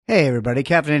Hey everybody,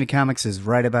 Caffeinated Comics is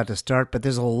right about to start, but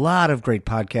there's a lot of great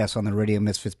podcasts on the Radio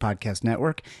Misfits Podcast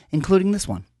Network, including this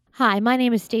one. Hi, my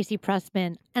name is Stacey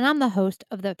Pressman, and I'm the host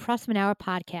of the Pressman Hour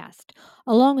podcast,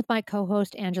 along with my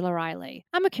co-host Angela Riley.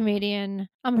 I'm a comedian,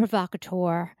 I'm a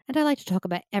provocateur, and I like to talk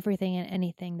about everything and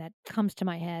anything that comes to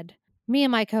my head. Me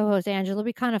and my co-host Angela,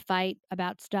 we kind of fight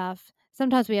about stuff.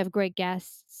 Sometimes we have great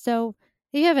guests, so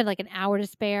if you have like an hour to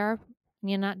spare and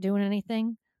you're not doing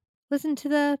anything, listen to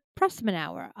the Pressman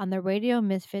Hour on the Radio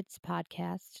Misfits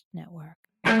Podcast Network.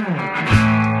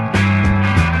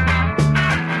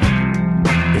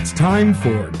 It's time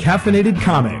for Caffeinated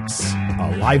Comics,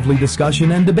 a lively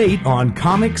discussion and debate on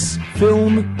comics,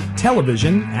 film,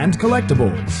 television, and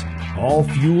collectibles, all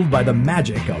fueled by the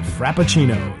magic of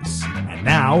Frappuccinos. And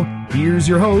now, here's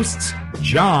your hosts,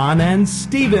 John and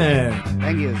Steven.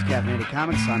 Thank you. It's Caffeinated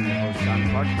Comics. I'm your host, John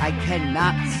Clark. I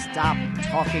cannot stop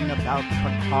talking about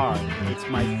Picard. It's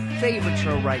my favorite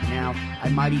show right now. I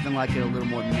might even like it a little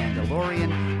more than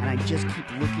Mandalorian, and I just keep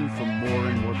looking for more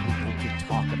and more people to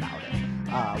talk about it.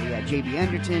 We had J.B.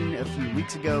 Anderton a few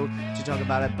weeks ago to talk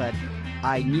about it, but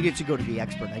I needed to go to the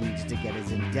expert. I needed to get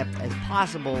as in-depth as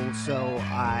possible, so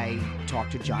I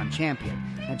talked to John Champion.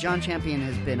 Now, John Champion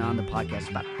has been on the podcast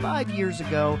about 5 years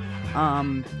ago,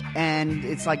 and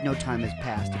it's like no time has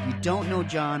passed. If you don't know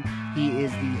John, he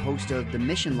is the host of the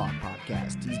Mission Log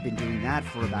podcast. He's been doing that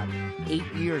for about 8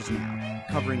 years now,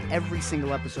 covering every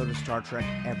single episode of Star Trek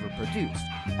ever produced.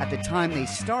 At the time they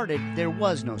started, there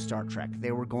was no Star Trek.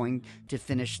 They were going to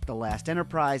finish The Last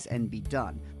Enterprise and be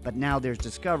done. But now there's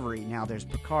Discovery, now there's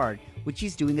Picard, which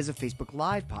he's doing as a Facebook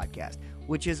Live podcast,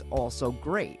 which is also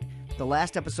great. The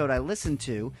last episode I listened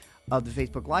to of the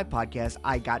Facebook Live podcast,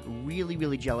 I got really,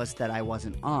 really jealous that I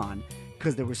wasn't on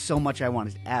because there was so much I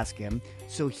wanted to ask him.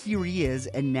 So here he is,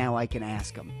 and now I can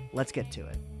ask him. Let's get to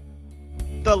it.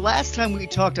 The last time we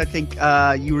talked, I think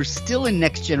you were still in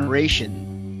Next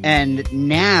Generation, and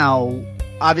now,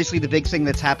 obviously, the big thing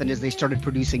that's happened is they started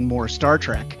producing more Star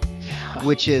Trek,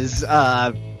 which is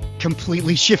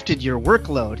completely shifted your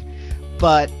workload.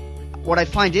 But what I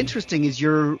find interesting is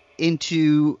you're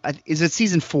into, is it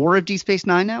season 4 of Deep Space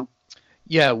Nine now?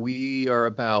 Yeah, we are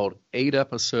about 8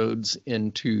 episodes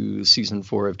into season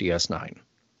 4 of DS9.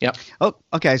 Yep. Oh,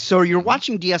 okay. So you're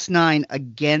watching DS9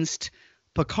 against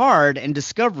Picard and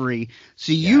Discovery.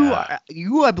 So you,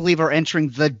 I believe, are entering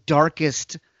the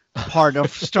darkest part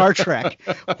of Star Trek,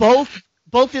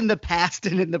 both in the past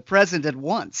and in the present at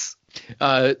once.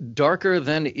 Darker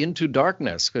than Into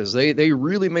Darkness, because they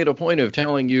really made a point of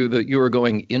telling you that you were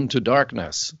going into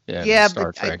darkness in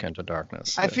Star Trek Into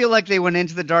Darkness. I feel like they went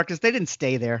into the darkness. They didn't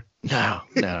stay there. No.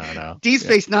 Deep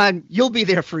Space Nine, you'll be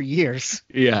there for years.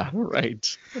 Yeah,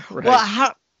 right. Well,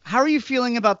 how are you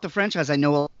feeling about the franchise? I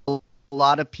know a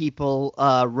lot of people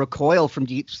recoil from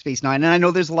Deep Space Nine, and I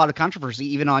know there's a lot of controversy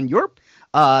even on your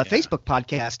Facebook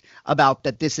podcast about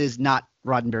that this is not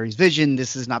Roddenberry's vision.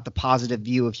 This is not the positive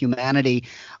view of humanity.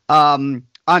 On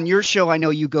your show, I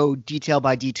know you go detail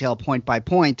by detail, point by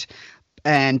point,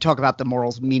 and talk about the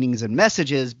morals, meanings, and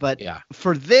messages. But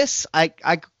for this, I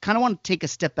kind of want to take a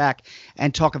step back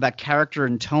and talk about character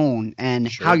and tone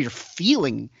and how you're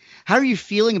feeling. How are you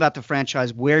feeling about the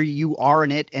franchise, where you are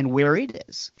in it, and where it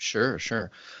is? Sure.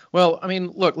 Well, I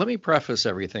mean, look, let me preface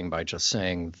everything by just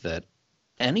saying that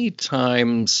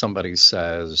anytime somebody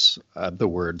says the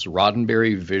words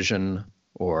Roddenberry vision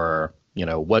or,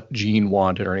 what Gene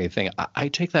wanted or anything, I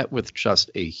take that with just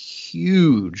a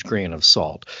huge grain of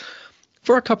salt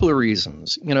for a couple of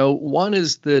reasons. One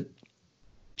is that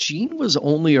Gene was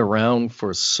only around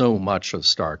for so much of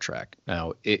Star Trek.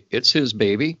 Now, it's his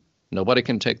baby. Nobody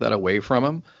can take that away from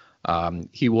him.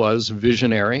 He was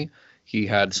visionary. He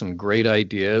had some great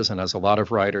ideas, and as a lot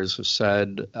of writers have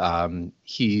said,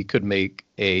 he could make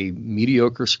a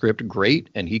mediocre script great,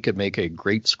 and he could make a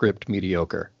great script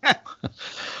mediocre.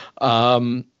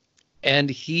 And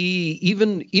he,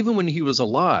 even when he was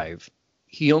alive,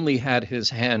 he only had his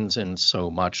hands in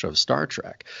so much of Star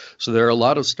Trek. So there are a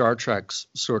lot of Star Trek's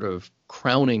sort of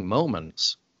crowning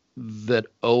moments that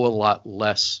owe a lot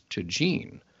less to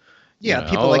Gene. Yeah,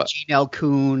 people like Gene L.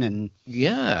 Coon and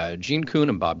Gene Coon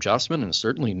and Bob Justman and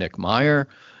certainly Nick Meyer.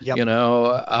 Yep.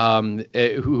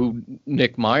 Who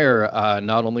Nick Meyer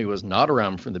not only was not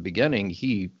around from the beginning,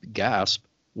 he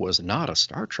was not a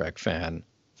Star Trek fan.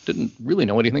 Didn't really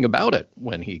know anything about it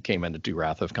when he came in to do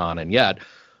Wrath of Khan, and yet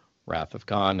Wrath of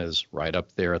Khan is right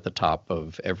up there at the top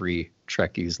of every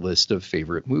Trekkie's list of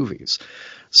favorite movies.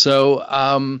 So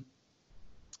I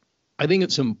think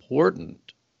it's important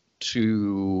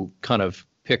to kind of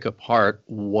pick apart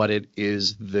what it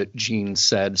is that Gene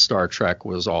said Star Trek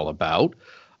was all about.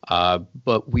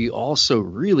 But we also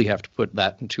really have to put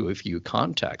that into a few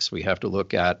contexts. We have to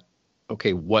look at,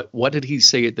 okay, what did he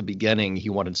say at the beginning he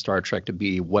wanted Star Trek to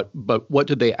be? But what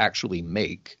did they actually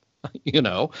make?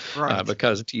 Right.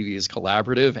 Because TV is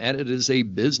collaborative and it is a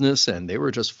business, and they were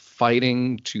just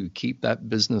fighting to keep that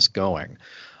business going.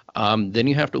 Then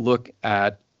you have to look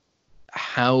at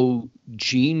how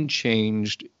Gene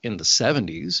changed in the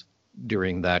 70s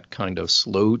during that kind of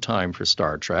slow time for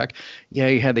Star Trek. Yeah,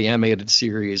 you had the animated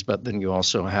series, but then you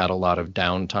also had a lot of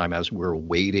downtime as we're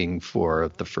waiting for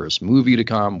the first movie to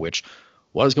come, which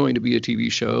was going to be a TV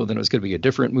show, then it was going to be a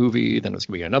different movie, then it was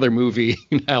going to be another movie,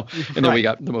 and then we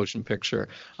got the motion picture.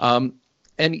 And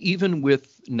even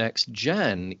with Next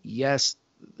Gen, yes,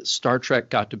 Star Trek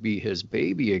got to be his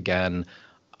baby again,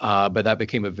 but that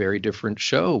became a very different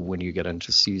show when you get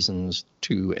into seasons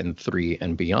 2 and 3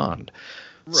 and beyond.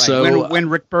 Right. So when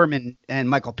Rick Berman and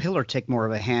Michael Piller take more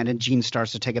of a hand and Gene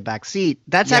starts to take a back seat,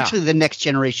 that's actually the next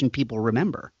generation people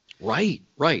remember. Right.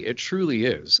 It truly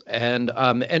is. And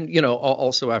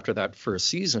also after that first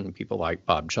season, people like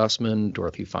Bob Justman,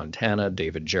 Dorothy Fontana,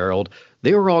 David Gerrold,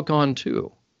 they were all gone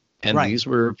too. And these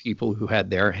were people who had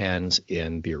their hands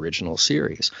in the original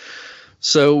series.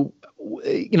 So,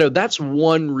 that's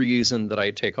one reason that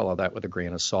I take all of that with a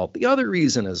grain of salt. The other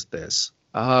reason is this.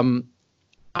 I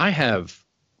have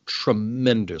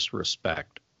tremendous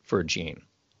respect for Gene.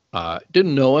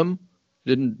 Didn't know him.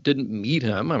 Didn't meet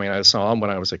him. I mean, I saw him when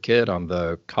I was a kid on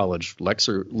the college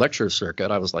lecture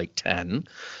circuit. I was like 10.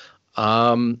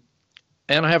 And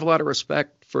I have a lot of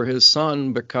respect for his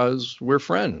son because we're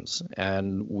friends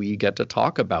and we get to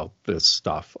talk about this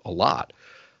stuff a lot.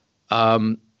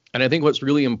 And I think what's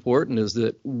really important is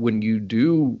that when you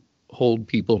do hold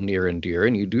people near and dear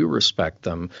and you do respect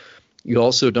them, you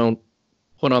also don't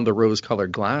put on the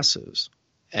rose-colored glasses.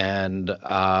 And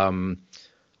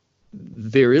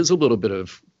there is a little bit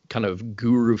of kind of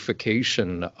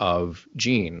gurufication of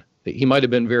Gene. He might have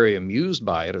been very amused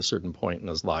by it at a certain point in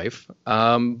his life,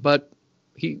 but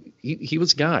he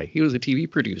was a guy. He was a TV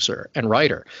producer and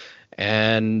writer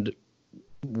and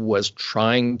was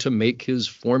trying to make his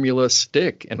formula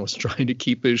stick and was trying to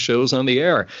keep his shows on the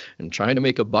air and trying to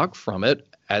make a buck from it,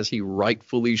 as he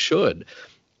rightfully should.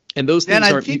 And those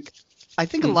things aren't... I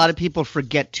think a lot of people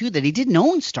forget, too, that he didn't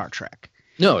own Star Trek.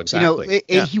 No, exactly.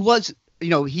 He was,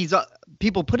 he's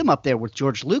people put him up there with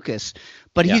George Lucas,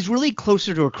 but he's really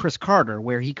closer to a Chris Carter,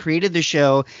 where he created the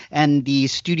show and the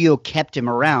studio kept him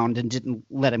around and didn't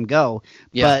let him go.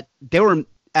 Yeah. But there were,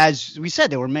 as we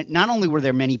said, not only were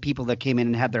there many people that came in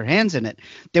and had their hands in it,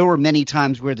 there were many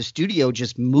times where the studio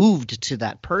just moved to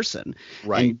that person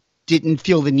and didn't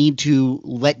feel the need to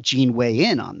let Gene weigh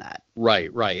in on that. Right.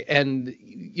 And,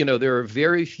 there are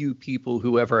very few people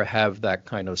who ever have that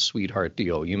kind of sweetheart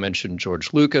deal. You mentioned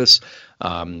George Lucas.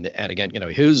 And again,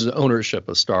 his ownership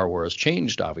of Star Wars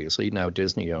changed, obviously. Now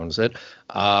Disney owns it.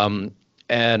 And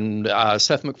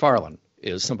Seth MacFarlane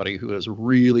is somebody who has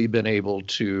really been able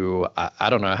to, I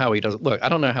don't know how he does it. Look, I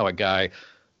don't know how a guy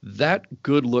that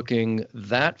good looking,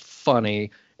 that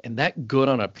funny, and that good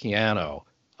on a piano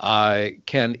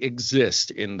can exist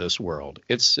in this world.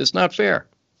 It's not fair.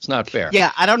 It's not fair.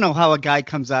 Yeah, I don't know how a guy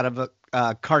comes out of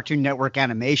a Cartoon Network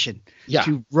animation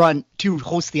to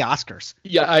host the Oscars.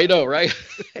 Yeah, I know, right?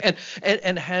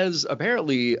 and has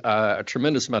apparently a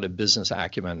tremendous amount of business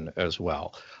acumen as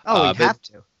well. Oh, you have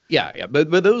to. Yeah,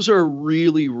 but those are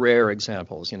really rare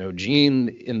examples. Gene,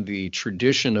 in the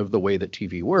tradition of the way that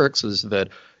TV works, is that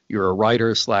you're a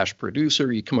writer /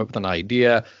 producer. You come up with an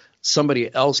idea.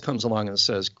 Somebody else comes along and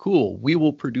says, cool, we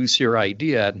will produce your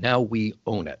idea. Now we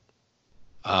own it.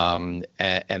 And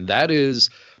that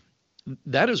is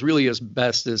really as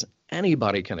best as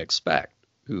anybody can expect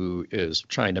who is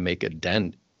trying to make a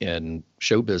dent in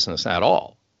show business at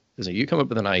all. Is that you come up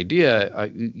with an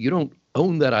idea, you don't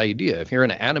own that idea. If you're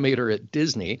an animator at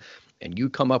Disney and you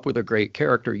come up with a great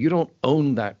character, you don't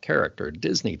own that character.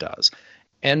 Disney does.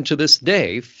 And to this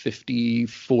day,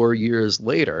 55 years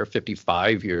later,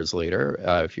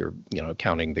 if you're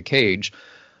counting The Cage,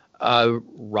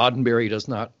 Roddenberry does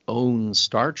not own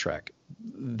Star Trek.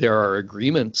 There are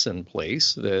agreements in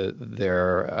place.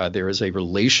 There is a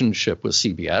relationship with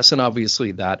CBS, and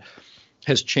obviously that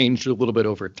has changed a little bit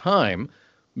over time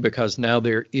because now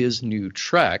there is new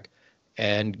Trek,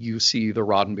 and you see the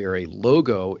Roddenberry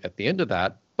logo at the end of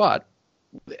that, but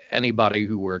anybody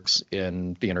who works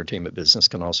in the entertainment business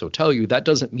can also tell you that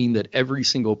doesn't mean that every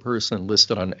single person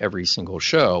listed on every single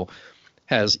show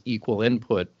has equal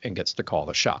input and gets to call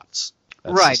the shots.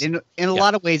 Right. In a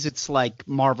lot of ways, it's like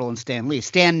Marvel and Stan Lee.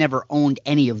 Stan never owned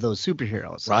any of those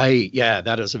superheroes. Right. Yeah,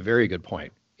 that is a very good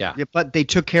point. Yeah. But they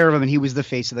took care of him, and he was the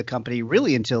face of the company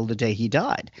really until the day he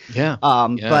died. Yeah.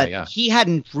 But he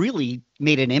hadn't really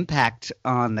made an impact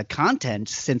on the content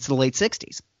since the late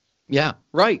 60s. Yeah,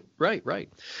 right.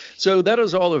 So that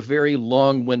is all a very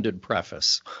long-winded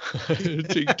preface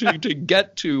to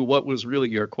get to what was really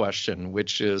your question,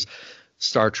 which is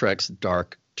Star Trek's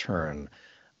dark turn.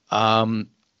 And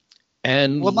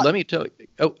let me tell you.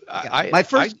 Oh,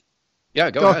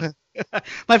 yeah, go ahead.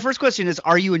 My first question is,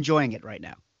 are you enjoying it right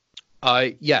now?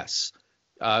 Yes,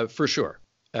 for sure.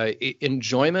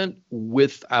 Enjoyment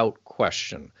without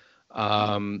question.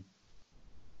 When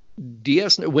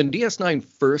DS9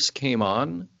 first came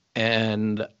on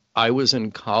and I was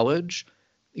in college,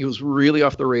 it was really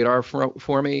off the radar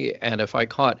for me. And if I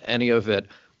caught any of it,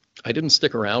 I didn't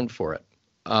stick around for it.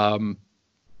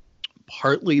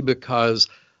 Partly because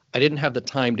I didn't have the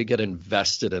time to get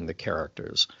invested in the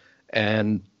characters.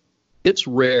 And it's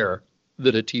rare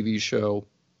that a TV show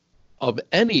of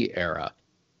any era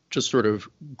just sort of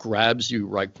grabs you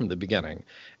right from the beginning.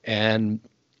 And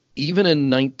even in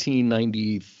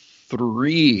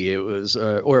 1993, it was,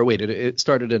 it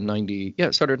started in 90. Yeah,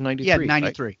 it started in 93. Yeah,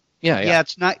 93. Right? Yeah.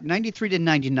 It's not 93 to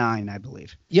 99, I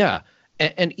believe. Yeah.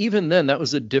 And even then, that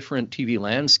was a different TV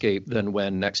landscape than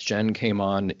when Next Gen came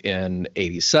on in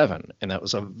 87. And that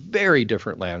was a very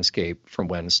different landscape from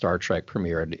when Star Trek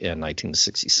premiered in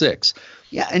 1966.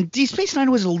 Yeah, and Deep Space Nine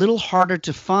was a little harder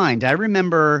to find. I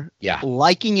remember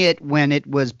liking it when it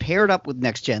was paired up with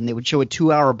Next Gen. They would show a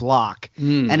 2-hour block.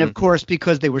 Mm-hmm. And, of course,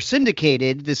 because they were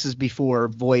syndicated, this is before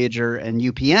Voyager and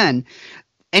UPN,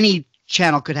 any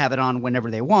channel could have it on whenever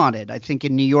they wanted. I think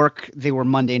in New York, they were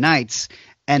Monday nights.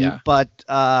 But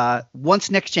once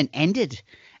Next Gen ended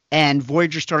and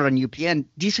Voyager started on UPN,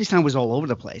 Deep Space Nine was all over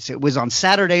the place. It was on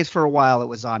Saturdays for a while. It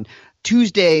was on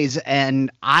Tuesdays, and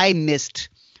I missed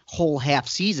whole half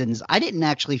seasons. I didn't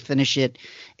actually finish it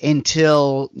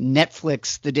until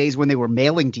Netflix, the days when they were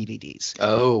mailing DVDs.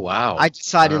 Oh, wow. I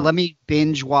decided, let me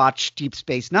binge watch Deep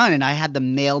Space Nine, and I had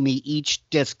them mail me each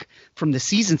disc from the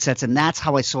season sets, and that's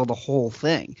how I saw the whole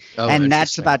thing. Oh, and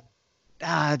that's about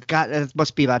it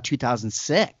must be about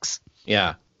 2006.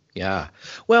 Yeah.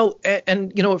 Well,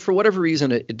 and for whatever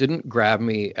reason, it didn't grab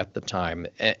me at the time.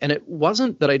 And it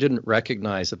wasn't that I didn't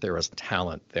recognize that there was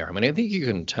talent there. I mean, I think you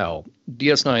can tell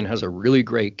DS9 has a really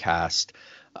great cast.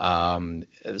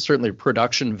 Certainly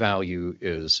production value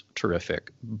is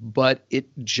terrific, but it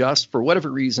just, for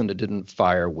whatever reason, it didn't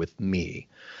fire with me.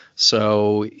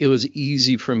 So it was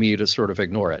easy for me to sort of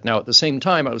ignore it. Now, at the same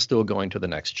time, I was still going to the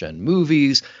Next Gen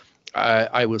movies.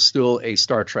 I was still a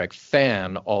Star Trek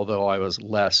fan, although I was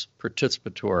less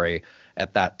participatory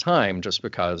at that time just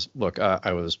because, look,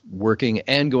 I was working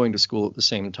and going to school at the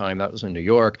same time. That was in New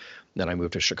York. Then I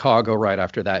moved to Chicago right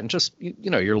after that. And just,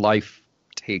 your life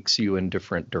takes you in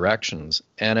different directions.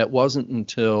 And it wasn't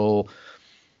until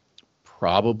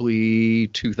probably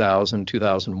 2000,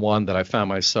 2001 that I found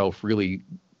myself really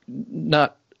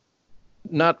not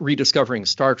rediscovering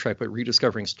Star Trek, but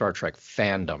rediscovering Star Trek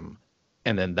fandom.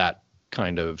 And then that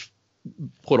kind of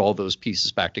put all those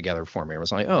pieces back together for me. I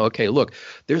was like, oh, okay, look,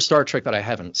 there's Star Trek that I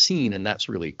haven't seen, and that's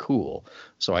really cool.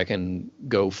 So I can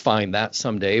go find that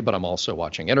someday, but I'm also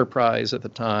watching Enterprise at the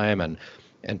time and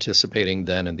anticipating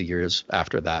then in the years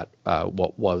after that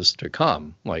what was to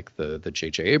come, like the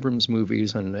J.J. Abrams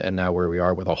movies and now where we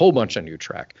are with a whole bunch of new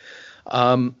Trek.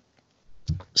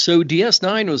 So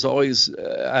DS9 was always,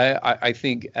 I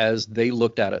think, as they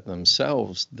looked at it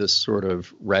themselves, this sort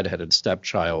of redheaded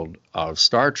stepchild of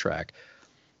Star Trek.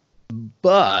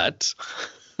 But,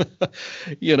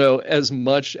 as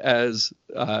much as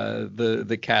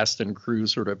the cast and crew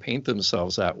sort of paint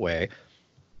themselves that way,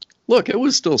 look, it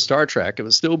was still Star Trek. It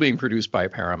was still being produced by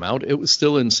Paramount. It was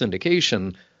still in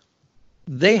syndication.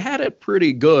 They had it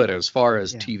pretty good as far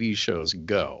as TV shows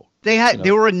go.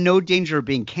 They were in no danger of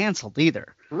being canceled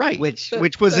either. Right.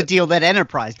 Which was a deal that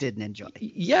Enterprise didn't enjoy.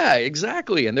 Yeah,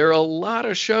 exactly. And there are a lot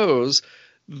of shows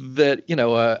that,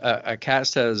 a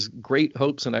cast has great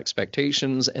hopes and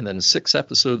expectations, and then 6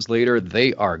 episodes later,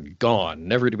 they are gone,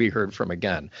 never to be heard from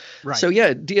again. Right. So,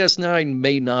 yeah, DS9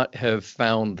 may not have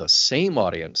found the same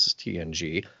audience as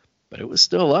TNG, but it was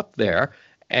still up there.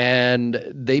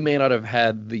 And they may not have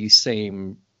had the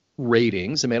same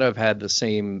ratings. They may not have had the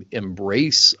same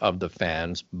embrace of the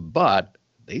fans, but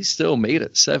they still made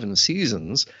it 7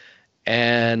 seasons.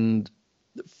 And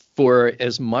for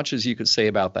as much as you could say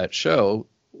about that show,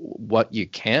 what you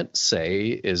can't say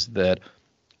is that,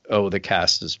 oh, the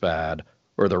cast is bad,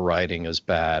 or the writing is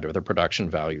bad, or the production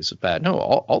values is bad. No,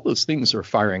 all those things are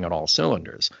firing on all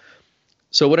cylinders.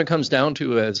 So what it comes down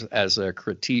to as a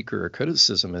critique or a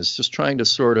criticism is just trying to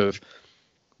sort of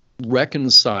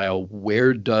reconcile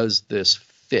where does this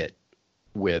fit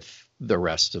with the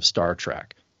rest of Star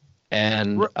Trek.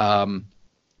 And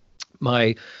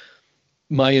my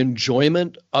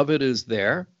enjoyment of it is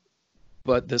there,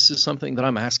 but this is something that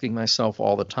I'm asking myself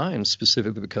all the time,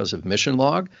 specifically because of Mission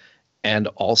Log, and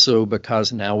also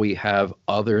because now we have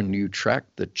other new Trek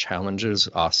that challenges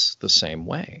us the same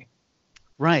way.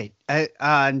 Right.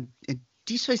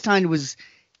 Deep Space Nine was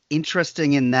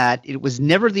interesting in that it was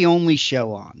never the only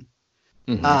show on.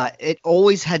 Mm-hmm. It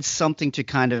always had something to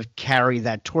kind of carry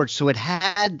that torch. So it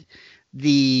had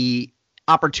the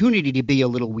opportunity to be a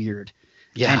little weird.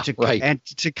 Yeah, and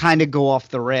to kind of go off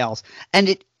the rails.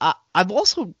 And I've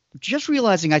also just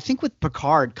realizing, I think with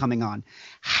Picard coming on,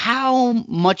 how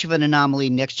much of an anomaly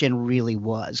Next Gen really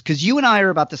was. Because you and I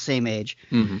are about the same age,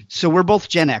 so we're both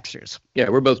Gen Xers. Yeah,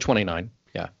 we're both 29.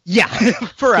 Yeah. Yeah,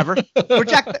 forever. We're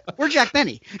Jack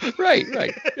Benny. Right.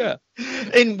 Yeah.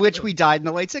 In which we died in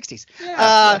the late 60s.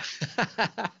 Yeah.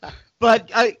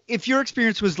 But if your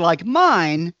experience was like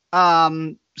mine,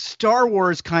 Star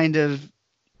Wars went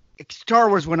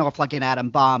off like an atom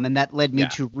bomb, and that led me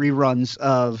to reruns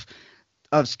of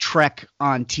Trek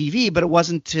on TV. But it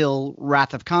wasn't until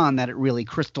Wrath of Khan that it really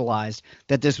crystallized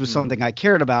that this was something I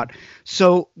cared about.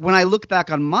 So when I look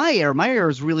back on my era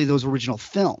is really those original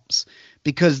films,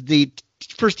 because the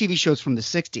first TV shows from the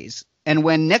 60s. And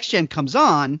when Next Gen comes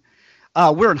on,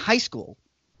 we're in high school,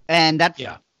 and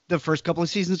the first couple of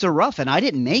seasons are rough, and I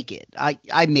didn't make it.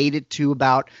 I made it to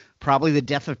about probably the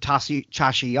death of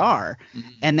Tasha Yar,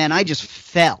 and then I just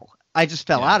fell.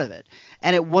 Out of it.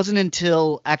 And it wasn't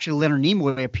until actually Leonard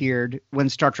Nimoy appeared when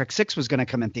Star Trek VI was going to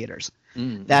come in theaters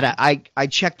that I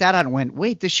checked that out and went,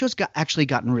 wait, this show's actually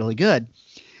gotten really good.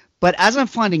 But as I'm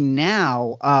finding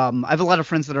now, I have a lot of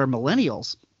friends that are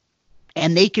millennials,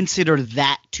 and they consider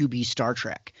that to be Star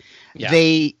Trek. Yeah.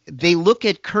 They look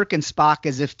at Kirk and Spock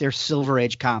as if they're Silver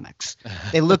Age comics.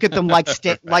 They look at them like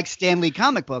Stan Lee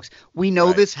comic books. We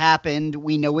know this happened.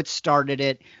 We know it started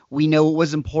it. We know it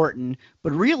was important.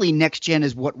 But really, Next Gen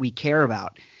is what we care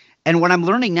about. And what I'm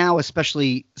learning now,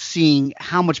 especially seeing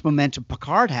how much momentum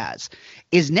Picard has,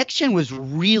 is Next Gen was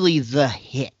really the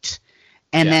hit.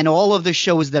 And then all of the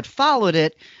shows that followed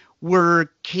it were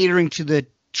catering to the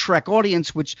Trek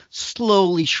audience, which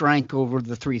slowly shrank over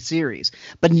the 3 series.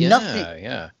 But nothing.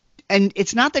 Yeah. And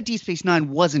it's not that Deep Space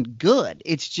Nine wasn't good.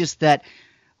 It's just that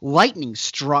lightning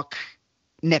struck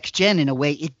Next Gen in a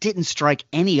way it didn't strike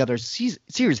any other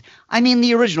series. I mean,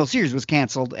 the original series was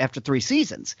canceled after 3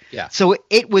 seasons. Yeah. So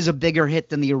it was a bigger hit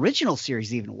than the original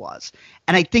series even was.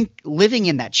 And I think living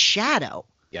in that shadow.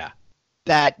 Yeah.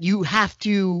 That you have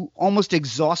to almost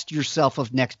exhaust yourself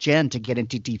of Next Gen to get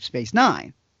into Deep Space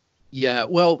Nine. Yeah,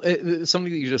 well,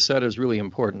 something that you just said is really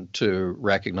important to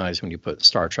recognize when you put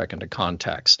Star Trek into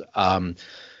context.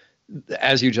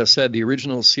 As you just said, the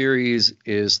original series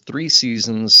is 3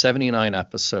 seasons, 79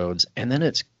 episodes, and then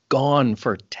it's gone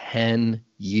for 10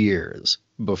 years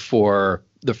before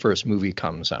the first movie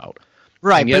comes out.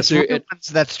 Right, but it's the ones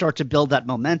that start to build that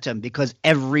momentum because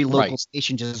every local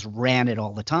station just ran it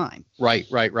all the time. Right.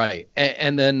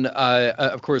 And then,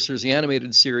 of course, there's the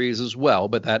animated series as well,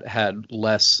 but that had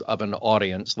less of an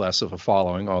audience, less of a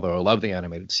following, although I love the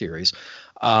animated series.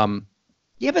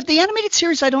 Yeah, but the animated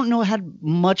series, I don't know, had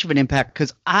much of an impact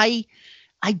because I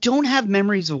don't have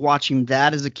memories of watching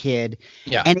that as a kid.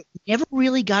 Yeah. And it never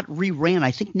really got reran. I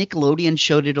think Nickelodeon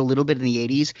showed it a little bit in the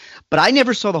 80s, but I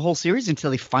never saw the whole series until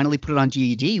they finally put it on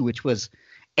DVD, which was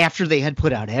after they had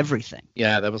put out everything.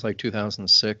 Yeah, that was like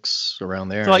 2006, around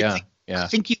there. So I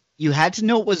think you had to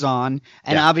know it was on,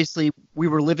 and obviously we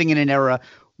were living in an era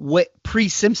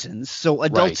pre-Simpsons, so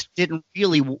adults didn't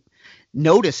really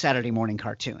notice Saturday morning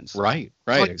cartoons. Right,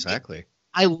 so exactly.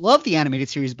 I love the animated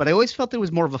series, but I always felt there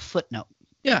was more of a footnote.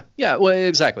 Yeah, well,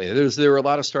 exactly. There were a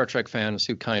lot of Star Trek fans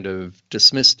who kind of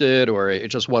dismissed it, or it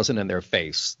just wasn't in their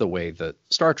face the way that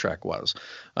Star Trek was,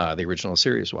 the original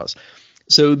series was.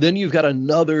 So then you've got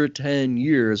another 10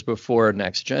 years before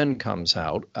Next Gen comes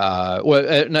out.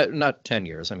 Not 10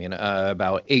 years. I mean,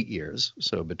 about 8 years.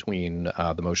 So between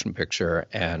the motion picture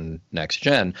and Next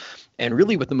Gen. And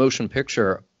really with the motion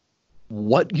picture,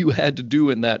 what you had to do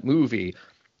in that movie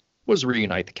was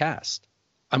reunite the cast.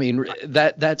 I mean,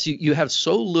 that's you have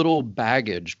so little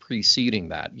baggage preceding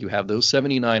that. You have those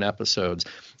 79 episodes,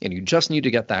 and you just need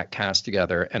to get that cast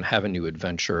together and have a new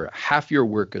adventure. Half your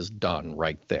work is done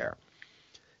right there.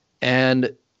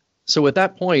 And so at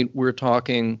that point, we're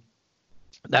talking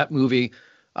that movie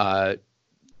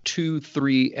 2,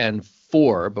 3, and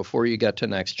 4 before you get to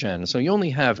Next Gen. So you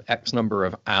only have X number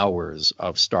of hours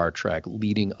of Star Trek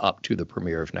leading up to the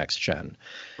premiere of Next Gen.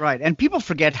 Right. And people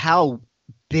forget how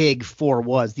big 4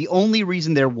 was. The only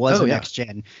reason there was a yeah. Next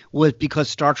Gen was because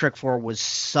Star Trek 4 was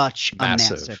such a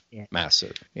massive hit.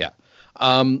 Massive, yeah.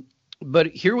 But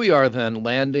here we are then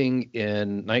landing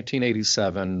in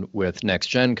 1987 with Next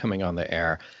Gen coming on the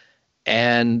air,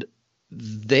 and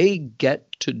they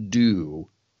get to do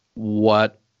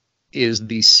what is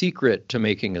the secret to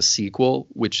making a sequel,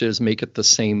 which is make it the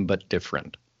same but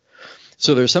different.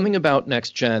 So there's something about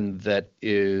Next Gen that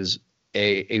is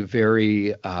a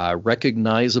very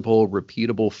recognizable,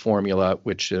 repeatable formula,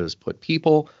 which is put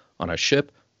people on a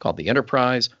ship called the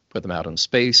Enterprise, put them out in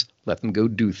space, let them go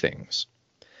do things,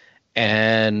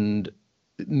 and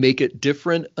make it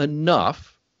different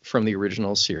enough from the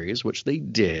original series, which they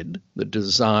did. The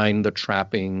design, the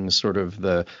trappings, sort of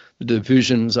the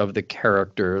divisions of the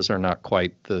characters are not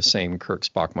quite the same Kirk,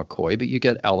 Spock, McCoy, but you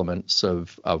get elements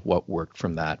of what worked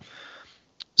from that.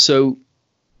 So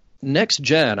Next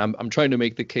Gen, I'm trying to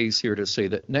make the case here to say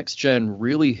that Next Gen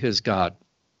really has got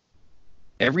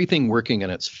everything working in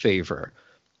its favor,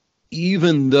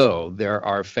 even though there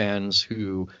are fans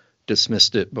who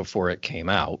dismissed it before it came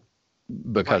out,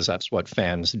 because that's what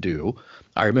fans do.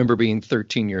 I remember being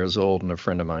 13 years old and a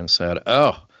friend of mine said,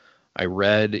 oh, I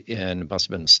read in, it must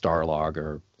have been Starlog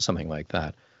or something like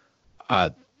that,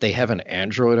 they have an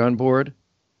android on board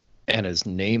and his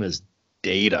name is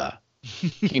Data.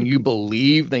 Can you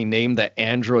believe they named the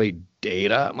android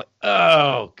Data? I'm like,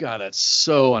 oh, God, that's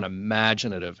so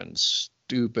unimaginative and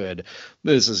stupid.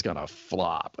 This is going to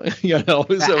flop.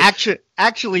 So,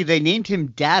 actually, they named him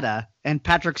Data, and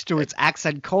Patrick Stewart's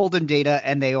accent called him Data,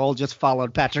 and they all just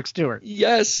followed Patrick Stewart.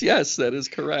 Yes, that is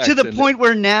correct. To the point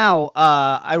where now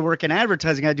I work in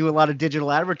advertising. I do a lot of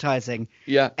digital advertising.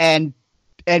 Yeah. And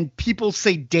people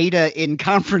say Data in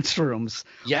conference rooms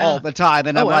all the time.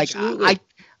 And I'm like,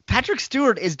 Patrick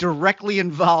Stewart is directly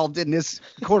involved in this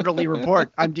quarterly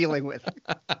report I'm dealing with.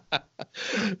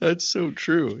 That's so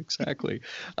true. Exactly.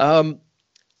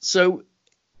 So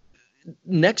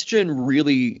Next Gen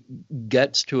really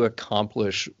gets to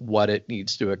accomplish what it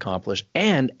needs to accomplish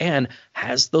and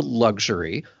has the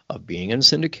luxury of being in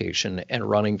syndication and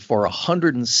running for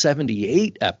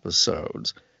 178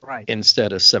 episodes. Right.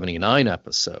 Instead of 79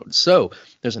 episodes. So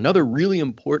there's another really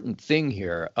important thing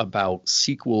here about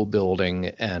sequel building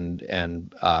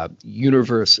and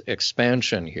universe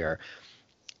expansion here,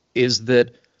 is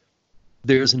that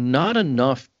there's not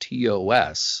enough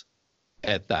TOS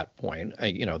at that point.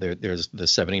 There's the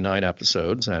 79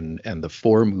 episodes and the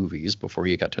 4 movies before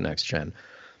you got to Next Gen.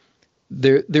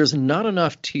 There's not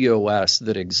enough TOS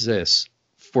that exists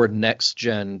for Next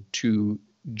Gen to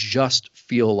just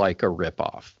feel like a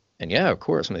ripoff. And yeah, of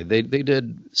course, I mean, they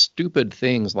did stupid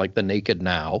things like The Naked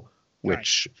Now,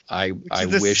 which I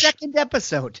the wish. Second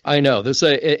episode. I know this,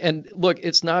 and look,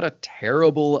 it's not a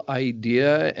terrible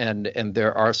idea, and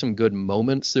there are some good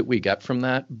moments that we get from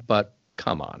that, but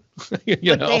come on,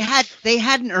 they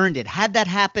hadn't earned it. Had that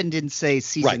happened in, say,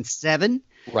 season 7,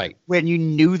 right, when you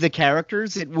knew the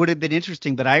characters, it would have been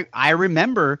interesting. But I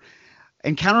remember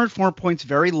Encounter at Farpoint's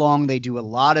very long. They do a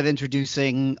lot of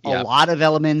introducing, a lot of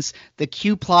elements. The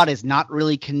Q plot is not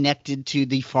really connected to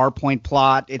the Farpoint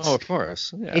plot. Of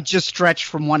course. Yeah. It just stretched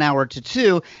from 1 hour to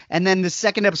 2. And then the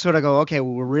second episode, I go, okay,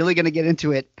 well, we're really going to get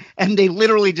into it. And they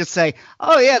literally just say,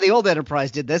 oh, yeah, the old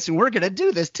Enterprise did this, and we're going to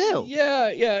do this too. Yeah,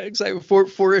 exactly.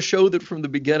 For a show that from the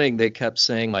beginning they kept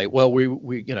saying, like, well,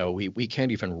 we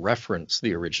can't even reference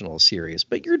the original series,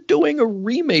 but you're doing a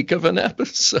remake of an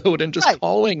episode and just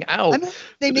calling out.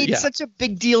 They made such a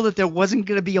big deal that there wasn't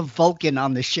going to be a Vulcan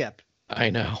on the ship. I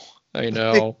know. But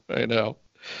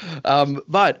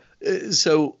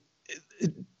so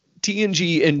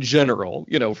TNG in general,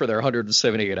 for their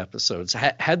 178 episodes,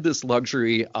 had this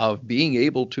luxury of being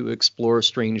able to explore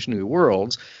strange new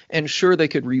worlds. And sure, they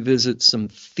could revisit some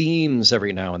themes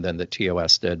every now and then that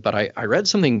TOS did. But I read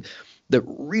something that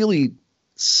really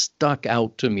stuck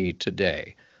out to me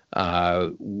today,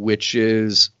 which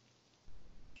is,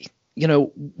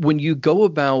 when you go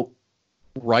about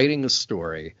writing a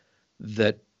story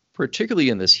that, particularly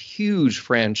in this huge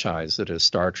franchise that is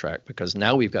Star Trek, because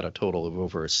now we've got a total of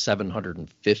over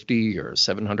 750 or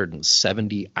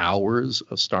 770 hours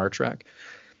of Star Trek.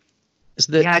 Is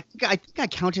that? Yeah, I think I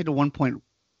counted at one point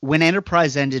when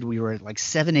Enterprise ended, we were at like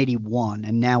 781,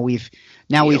 and now we've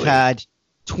had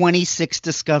 26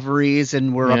 discoveries,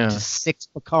 and we're up to 6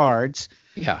 Picards.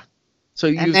 Yeah. So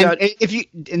do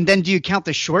you count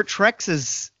the short treks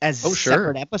as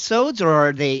separate episodes, or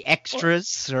are they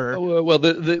extras? Well,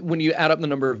 when you add up the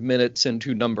number of minutes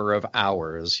into number of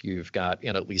hours, you've got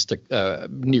at least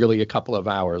nearly a couple of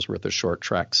hours worth of short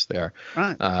treks there.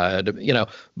 Right.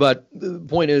 But the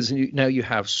point is, now you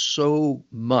have so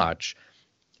much,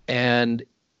 and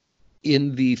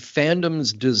in the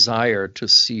fandom's desire to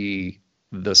see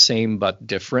the same but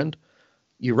different,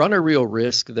 you run a real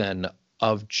risk then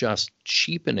of just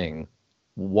cheapening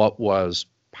what was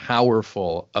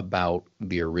powerful about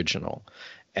the original.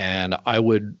 And I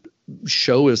would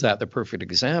show as that the perfect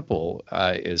example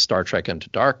is Star Trek Into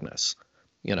Darkness.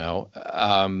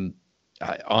 On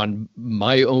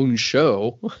my own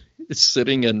show,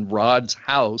 sitting in Rod's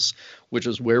house, which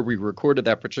is where we recorded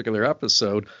that particular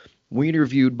episode, we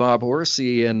interviewed Bob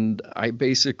Orsi, and I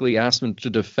basically asked him to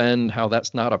defend how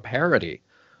that's not a parody.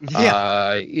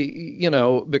 Yeah.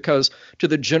 Because to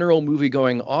the general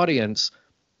movie-going audience,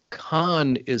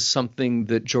 Khan is something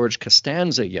that George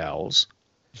Costanza yells.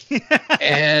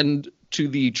 And to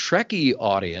the Trekkie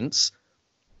audience,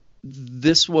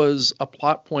 this was a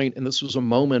plot point and this was a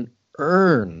moment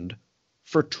earned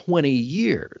for 20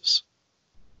 years.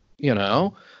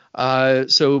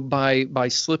 So by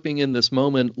slipping in this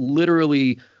moment,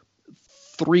 literally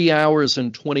 3 hours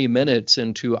and 20 minutes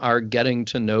into our getting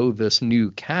to know this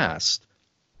new cast,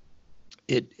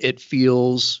 it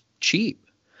feels cheap.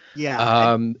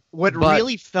 Yeah. What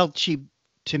really felt cheap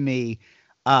to me,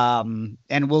 and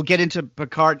we'll get into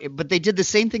Picard, but they did the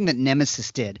same thing that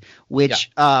Nemesis did, which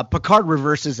Picard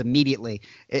reverses immediately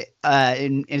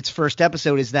in its first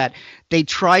episode, is that they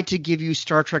tried to give you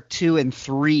Star Trek 2 and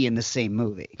 3 in the same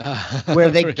movie,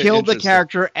 where they killed the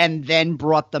character and then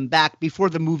brought them back before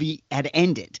the movie had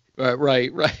ended. Right.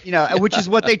 Which is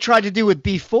what they tried to do with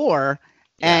B4.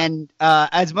 Yeah. And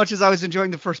as much as I was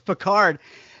enjoying the first Picard,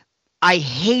 I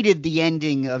hated the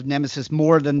ending of Nemesis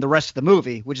more than the rest of the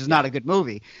movie, which is not a good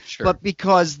movie. Sure. But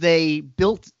because they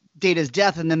built Data's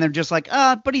death, and then they're just like,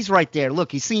 but he's right there.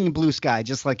 Look, he's seeing blue sky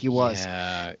just like he was.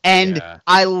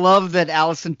 I love that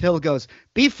Alison Pill goes,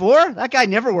 B4? That guy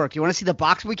never worked. You want to see the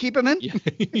box we keep him in?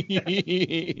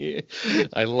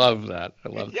 I love that.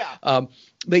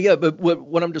 Yeah. But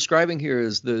what I'm describing here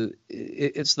is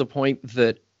it's the point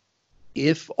that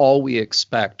if all we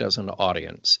expect as an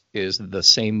audience is the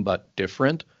same but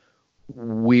different,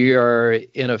 we are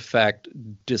in effect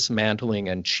dismantling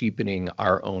and cheapening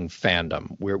our own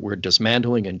fandom. We're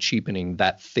dismantling and cheapening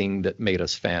that thing that made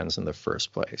us fans in the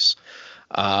first place.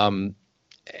 And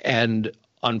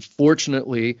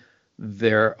unfortunately,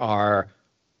 there are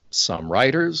some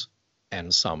writers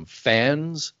and some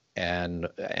fans and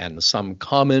some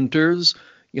commenters,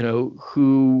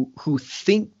 who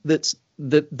think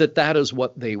that is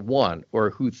what they want, or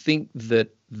who think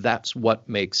that that's what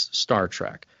makes Star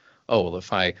Trek. Oh, well,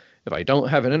 if I don't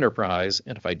have an Enterprise,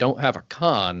 and if I don't have a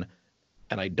Khan,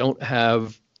 and I don't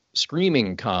have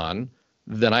Screaming Khan,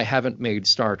 then I haven't made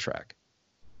Star Trek.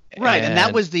 Right, and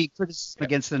that was the criticism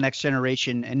against The Next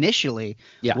Generation initially,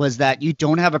 Yeah. was that you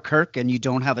don't have a Kirk and you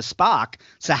don't have a Spock,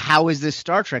 so how is this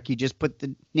Star Trek? You just put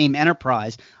the name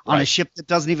Enterprise on a ship that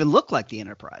doesn't even look like the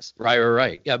Enterprise.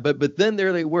 Right. Yeah, but then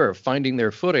there they were, finding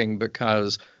their footing,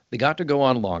 because they got to go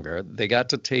on longer. They got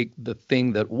to take the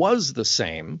thing that was the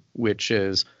same, which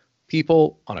is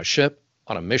people on a ship,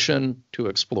 on a mission to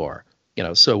explore.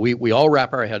 So we all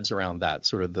wrap our heads around that,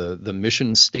 sort of the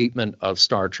mission statement of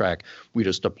Star Trek. We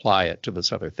just apply it to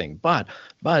this other thing. But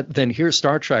then here's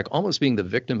Star Trek almost being the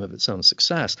victim of its own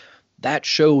success. That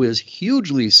show is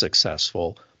hugely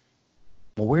successful.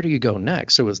 Well, where do you go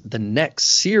next? So is the next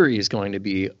series going to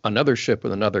be another ship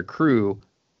with another crew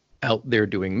out there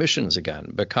doing missions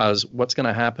again? Because what's going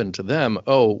to happen to them?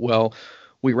 Oh, well,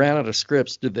 we ran out of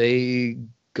scripts. Did they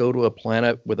go to a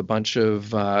planet with a bunch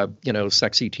of,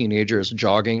 sexy teenagers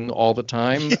jogging all the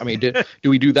time? I mean, do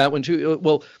we do that one too?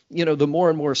 Well, the more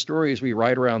and more stories we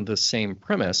write around the same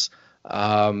premise,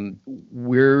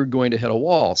 we're going to hit a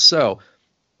wall. So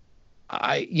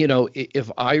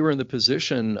if I were in the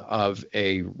position of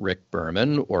a Rick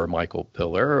Berman or Michael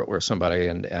Piller or somebody,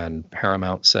 and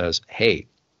Paramount says, hey,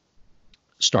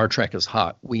 Star Trek is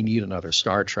hot, we need another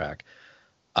Star Trek.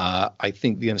 I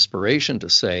think the inspiration to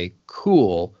say,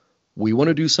 cool, we want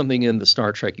to do something in the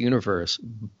Star Trek universe,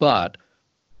 but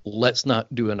let's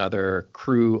not do another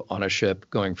crew on a ship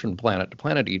going from planet to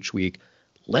planet each week.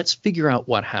 Let's figure out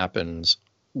what happens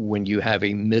when you have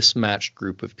a mismatched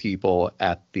group of people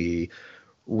at the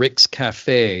Rick's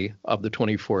Cafe of the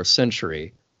 24th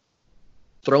century.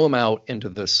 Throw them out into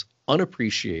this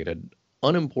unappreciated,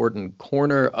 unimportant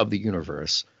corner of the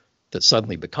universe that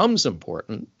suddenly becomes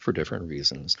important for different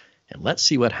reasons, and let's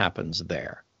see what happens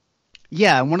there.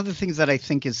 Yeah, and one of the things that I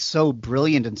think is so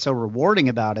brilliant and so rewarding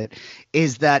about it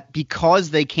is that because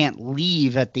they can't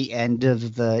leave at the end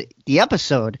of the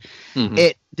episode,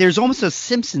 there's almost a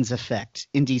Simpsons effect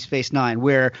in Deep Space Nine,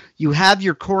 where you have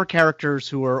your core characters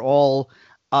who are all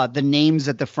the names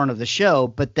at the front of the show,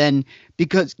 but then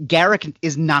because Garak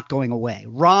is not going away,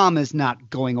 Rom is not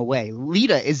going away,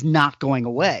 Lita is not going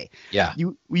away. Yeah.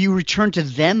 You return to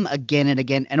them again and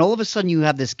again, and all of a sudden you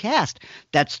have this cast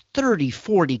that's 30,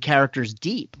 40 characters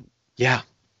deep. Yeah.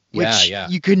 Which yeah.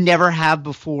 you could never have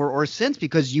before or since,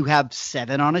 because you have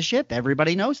 7 on a ship.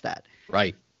 Everybody knows that.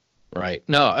 Right.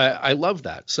 No, I love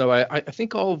that. So I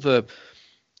think all the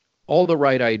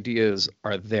right ideas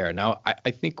are there. Now,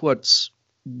 I think what's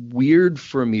weird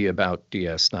for me about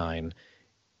DS9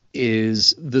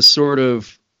 is the sort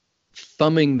of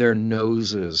thumbing their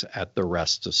noses at the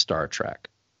rest of Star Trek,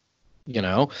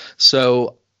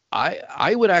 So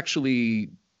I would actually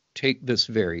take this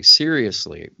very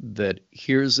seriously, that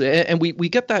and we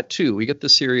get that too. We get the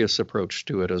serious approach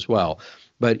to it as well.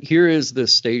 But here is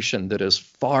this station that is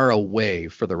far away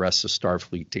for the rest of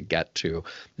Starfleet to get to,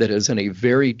 that is in a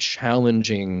very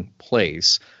challenging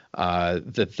place,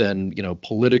 that then,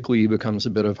 politically becomes a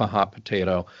bit of a hot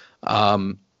potato.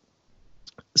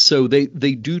 So they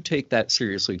do take that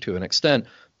seriously to an extent.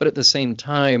 But at the same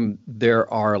time,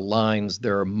 there are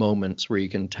moments where you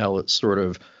can tell it's sort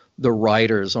of the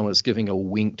writers almost giving a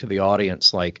wink to the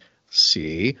audience, like,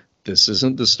 see, this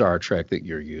isn't the Star Trek that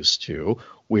you're used to.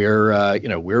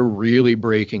 We're really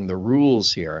breaking the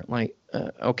rules here. Like,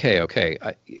 okay.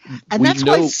 And that's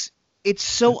why it's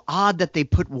so odd that they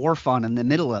put Worf on in the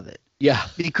middle of it. Yeah.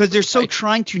 Because they're so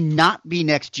trying to not be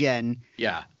Next Gen.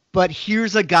 Yeah. But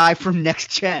here's a guy from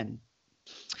Next Gen.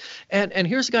 And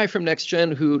here's a guy from Next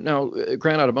Gen who, now,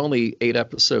 granted, I'm only 8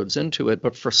 episodes into it,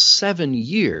 but for 7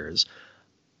 years,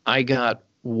 I got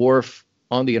Worf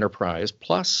on the Enterprise,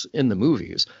 plus in the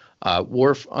movies,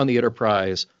 Worf on the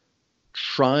Enterprise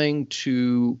trying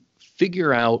to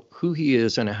figure out who he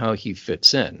is and how he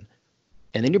fits in.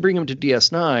 And then you bring him to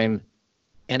DS9,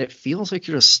 and it feels like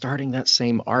you're just starting that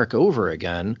same arc over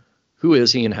again. Who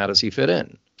is he and how does he fit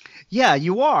in? Yeah,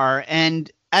 you are. And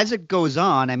as it goes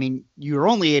on, I mean, you're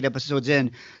only 8 episodes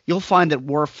in, you'll find that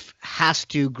Worf has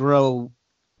to grow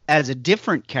as a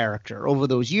different character over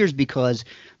those years because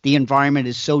the environment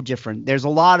is so different. There's a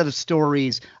lot of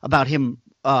stories about him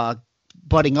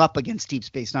butting up against Deep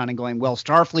Space Nine and going, well,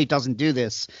 Starfleet doesn't do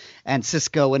this. And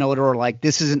Sisko and Odo are like,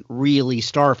 this isn't really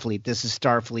Starfleet. This is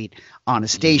Starfleet on a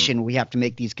station. Mm-hmm. We have to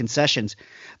make these concessions.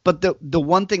 But the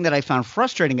one thing that I found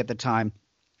frustrating at the time,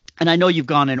 and I know you've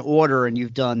gone in order and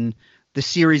you've done the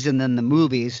series and then the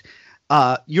movies,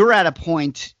 you're at a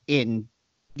point in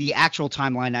the actual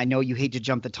timeline. I know you hate to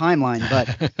jump the timeline,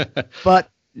 but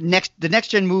the next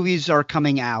gen movies are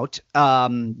coming out.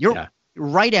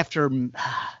 Right after,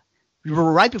 you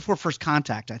were right before First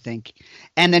Contact, I think,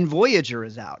 and then Voyager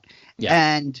is out,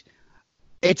 and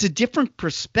it's a different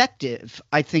perspective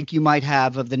I think you might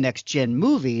have of the next gen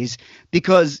movies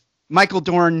because Michael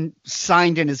Dorn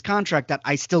signed in his contract that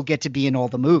I still get to be in all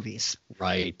the movies.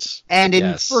 Right. And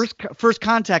in First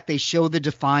Contact, they show the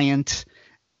Defiant.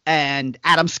 And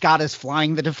Adam Scott is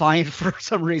flying the Defiant for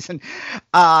some reason.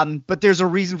 But there's a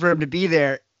reason for him to be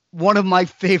there. One of my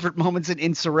favorite moments in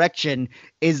Insurrection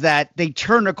is that they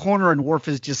turn a corner and Worf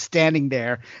is just standing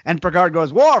there. And Picard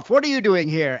goes, Worf, what are you doing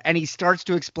here? And he starts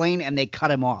to explain and they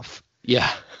cut him off. Yeah.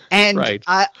 And right.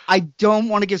 I don't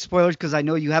want to give spoilers because I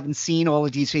know you haven't seen all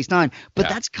of Deep Space Nine. But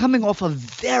that's coming off a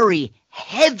very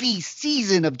heavy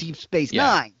season of Deep Space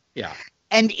Nine. Yeah.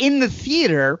 And in the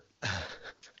theater...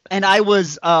 And I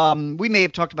was, we may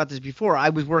have talked about this before. I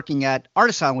was working at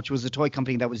Artisan, which was the toy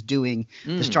company that was doing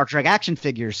the Star Trek action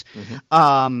figures.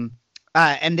 Mm-hmm.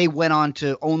 And they went on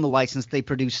to own the license. They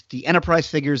produced the Enterprise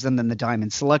figures and then the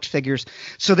Diamond Select figures.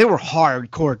 So they were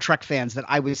hardcore Trek fans that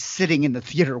I was sitting in the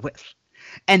theater with.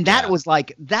 And that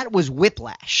was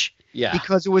whiplash. Yeah.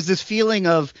 Because it was this feeling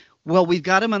of, well, we've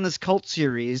got him on this cult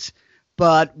series,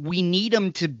 but we need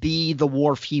him to be the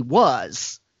Worf he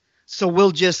was. So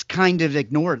we'll just kind of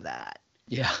ignore that.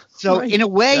 Yeah. So in a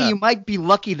way, you might be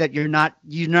lucky that you're not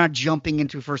jumping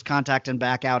into First Contact and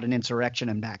back out and Insurrection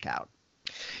and back out.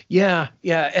 Yeah.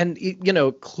 And,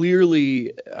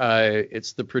 clearly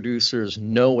it's the producers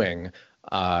knowing,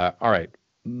 all right,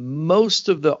 most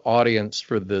of the audience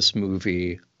for this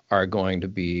movie are going to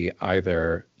be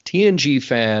either TNG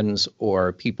fans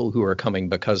or people who are coming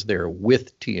because they're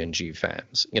with TNG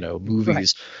fans.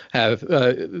 Movies have,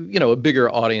 a bigger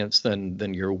audience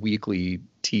than your weekly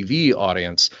TV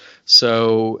audience.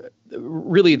 So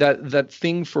really that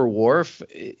thing for Worf,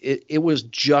 it was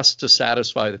just to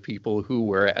satisfy the people who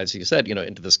were, as you said,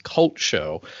 into this cult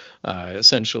show,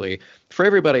 essentially. For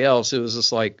everybody else, it was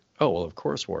just like, oh, well, of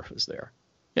course Worf is there.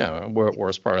 Yeah,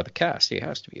 Worf's part of the cast. He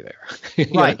has to be there.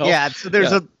 Right. Yeah. So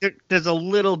there's a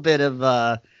little bit of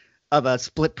a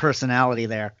split personality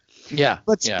there. Yeah.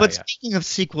 But yeah. speaking of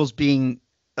sequels being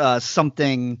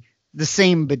something the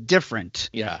same but different,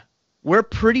 Yeah. we're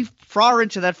pretty far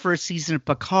into that first season of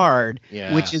Picard,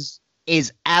 Yeah. which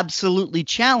is absolutely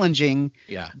challenging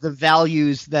Yeah. the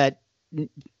values that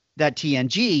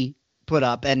TNG put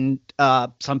up, and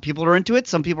some people are into it,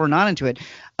 some people are not into it.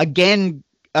 Again,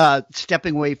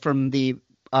 stepping away from the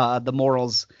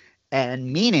morals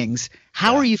and meanings,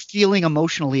 how are you feeling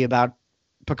emotionally about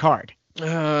Picard?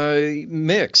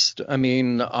 Mixed. I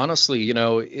mean, honestly,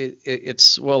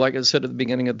 it's well, like I said at the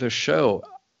beginning of this show,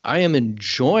 I am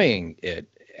enjoying it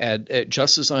at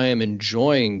just as I am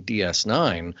enjoying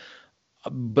DS9,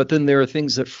 but then there are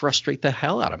things that frustrate the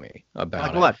hell out of me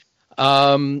about like it.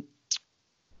 What?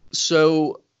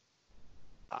 So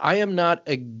I am not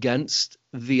against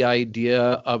the idea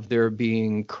of there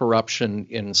being corruption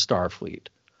in Starfleet.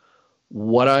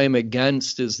 What I am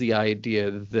against is the idea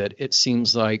that it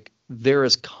seems like there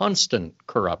is constant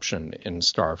corruption in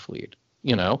Starfleet.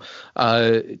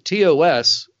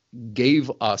 TOS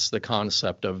gave us the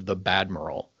concept of the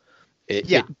Badmiral.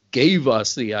 It gave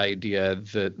us the idea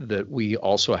that we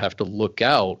also have to look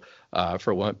out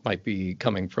for what might be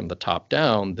coming from the top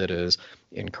down that is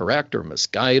incorrect or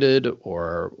misguided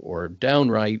or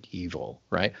downright evil,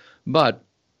 right? But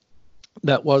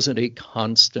that wasn't a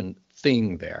constant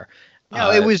thing there. No,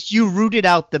 it was you rooted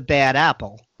out the bad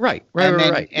apple. Right.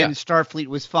 And Yeah. Starfleet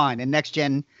was fine. And Next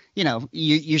Gen,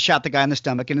 you shot the guy in the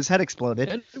stomach and his head exploded.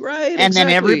 And then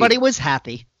everybody was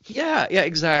happy. Yeah,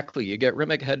 exactly. You get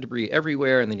Rimmick head debris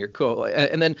everywhere, and then you're cool,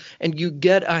 and you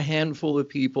get a handful of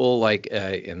people like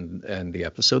in the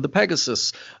episode The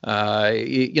Pegasus.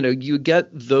 You get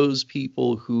those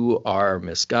people who are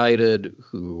misguided,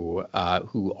 who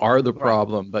are the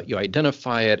problem, but you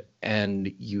identify it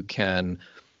and you can.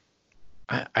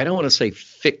 I don't want to say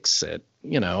fix it,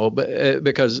 but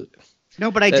because.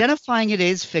 No, but identifying it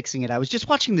is fixing it. I was just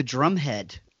watching The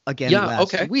Drumhead again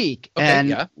last week,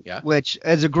 and which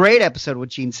is a great episode with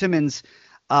Gene Simmons,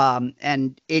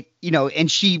 and it,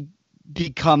 and she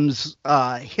becomes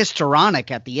histrionic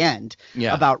at the end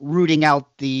about rooting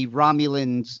out the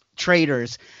Romulan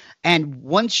traitors, and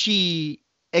once she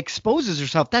exposes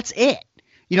herself, that's it.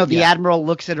 The Admiral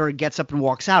looks at her and gets up and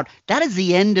walks out. That is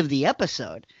the end of the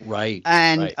episode. Right.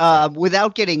 And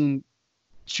without getting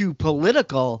too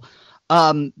political,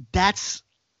 that's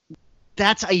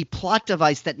a plot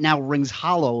device that now rings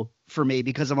hollow for me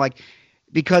because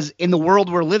in the world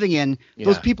we're living in,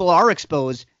 those people are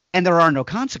exposed and there are no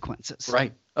consequences.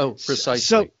 Right. Oh, precisely.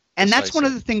 So, and that's one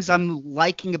of the things I'm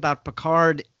liking about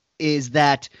Picard is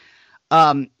that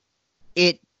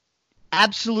it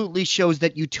absolutely shows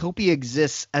that utopia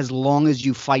exists as long as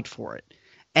you fight for it.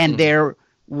 And there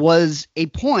was a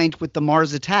point with the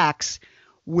Mars attacks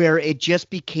where it just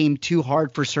became too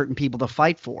hard for certain people to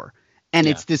fight for. And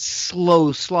it's this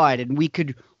slow slide, and we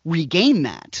could regain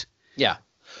that. Yeah.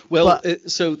 Well,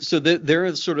 so there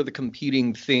are sort of the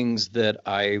competing things that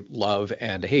I love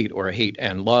and hate, or hate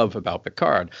and love about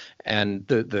Picard. And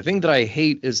the thing that I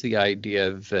hate is the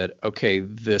idea that, okay,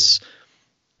 this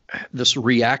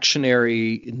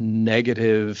reactionary,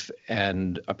 negative,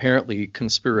 and apparently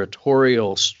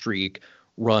conspiratorial streak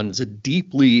runs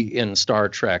deeply in Star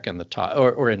Trek in the top,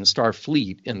 or in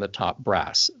Starfleet in the top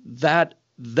brass. That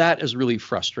is really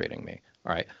frustrating me.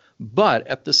 All right. But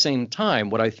at the same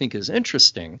time, what I think is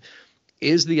interesting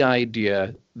is the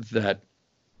idea that,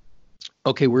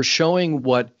 okay, we're showing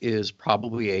what is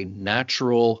probably a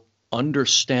natural,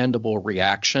 understandable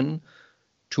reaction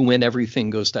to when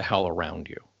everything goes to hell around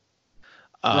you.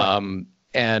 Right.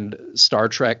 And Star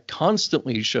Trek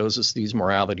constantly shows us these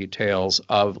morality tales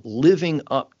of living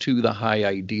up to the high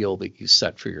ideal that you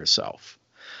set for yourself.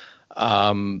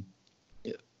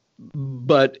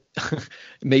 But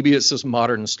maybe it's this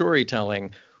modern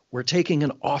storytelling. We're taking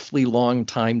an awfully long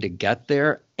time to get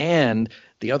there. And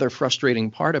the other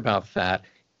frustrating part about that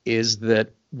is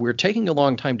that we're taking a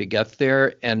long time to get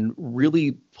there and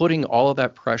really putting all of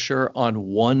that pressure on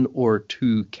one or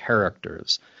two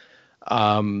characters.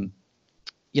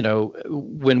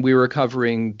 When we were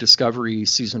covering Discovery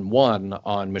Season 1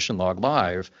 on Mission Log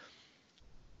Live,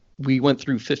 we went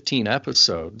through 15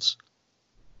 episodes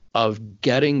of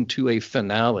getting to a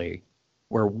finale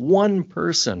where one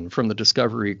person from the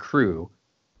Discovery crew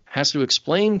has to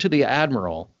explain to the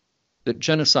Admiral that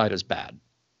genocide is bad.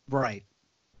 Right.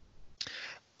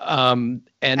 And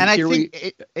I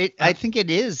think it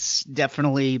is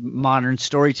definitely modern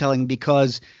storytelling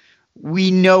because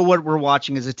we know what we're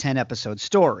watching is a 10-episode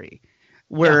story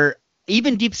where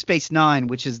even Deep Space Nine,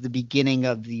 which is the beginning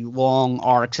of the long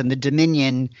arcs, and the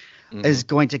Dominion is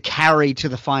going to carry to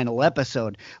the final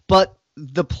episode, but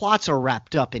the plots are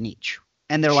wrapped up in each.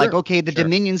 and they're like, okay, the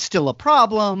Dominion's still a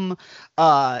problem,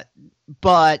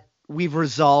 but we've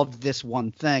resolved this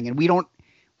one thing, and we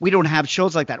don't have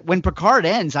shows like that. When Picard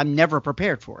ends, I'm never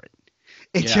prepared for it.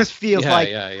 It just feels like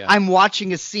I'm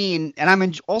watching a scene, and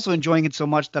I'm also enjoying it so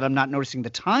much that I'm not noticing the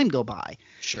time go by.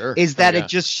 Sure. Is that it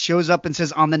just shows up and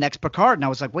says on the next Picard, and I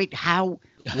was like, wait,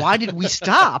 why did we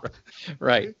stop?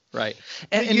 Right.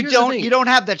 And you don't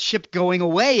have that ship going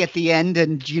away at the end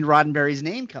and Gene Roddenberry's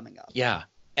name coming up. Yeah.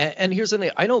 And here's the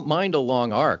thing, I don't mind a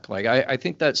long arc. Like, I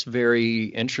think that's very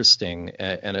interesting,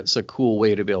 and it's a cool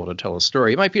way to be able to tell a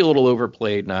story. It might be a little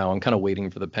overplayed now. I'm kind of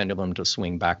waiting for the pendulum to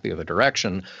swing back the other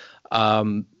direction.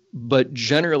 But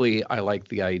generally, I like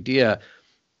the idea.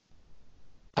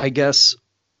 I guess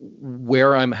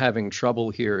where I'm having trouble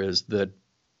here is that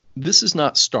this is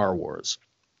not Star Wars.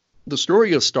 The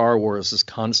story of Star Wars is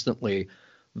constantly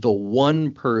the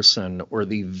one person or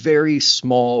the very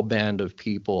small band of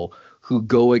people who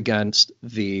go against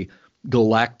the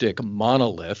galactic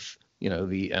monolith,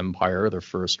 the Empire, the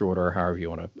First Order, however you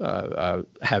want to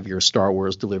have your Star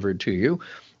Wars delivered to you,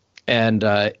 and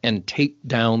take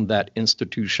down that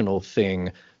institutional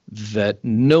thing that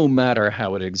no matter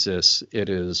how it exists, it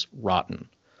is rotten.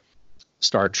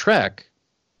 Star Trek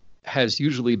has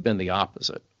usually been the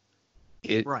opposite.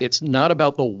 It's not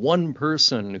about the one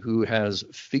person who has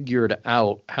figured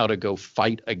out how to go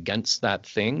fight against that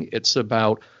thing. It's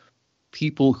about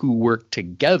people who work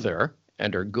together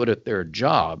and are good at their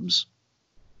jobs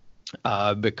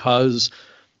because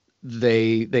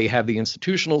they have the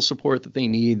institutional support that they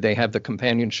need. They have the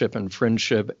companionship and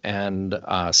friendship and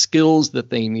skills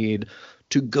that they need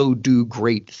to go do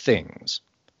great things.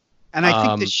 And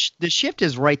I think the shift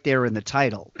is right there in the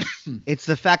title. It's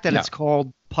the fact that it's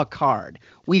called Picard.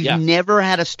 We've never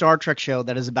had a Star Trek show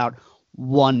that is about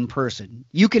one person.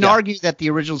 You can argue that the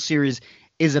original series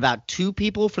is about two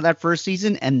people for that first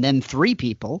season and then three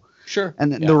people. Sure.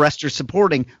 And then the rest are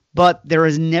supporting. But there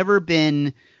has never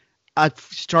been a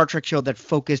Star Trek show that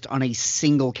focused on a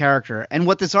single character. And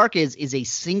what this arc is a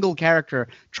single character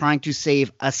trying to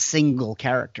save a single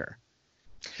character.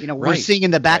 We're seeing in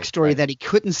the backstory that he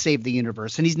couldn't save the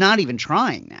universe, and he's not even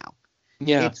trying now.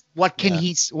 Yeah. It's what can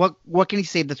he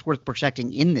save that's worth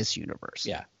protecting in this universe?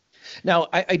 Yeah. Now,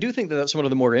 I do think that that's one of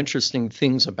the more interesting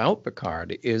things about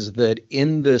Picard is that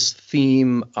in this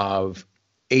theme of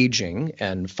aging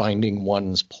and finding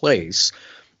one's place,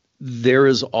 there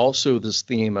is also this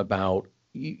theme about,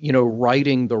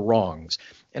 righting the wrongs.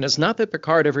 And it's not that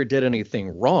Picard ever did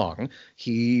anything wrong.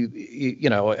 He,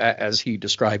 as he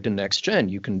described in Next Gen,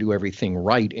 you can do everything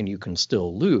right and you can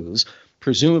still lose.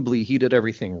 Presumably he did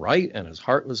everything right and his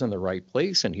heart was in the right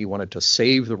place and he wanted to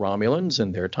save the Romulans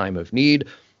in their time of need,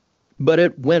 but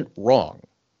it went wrong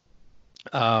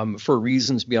for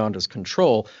reasons beyond his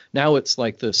control. Now it's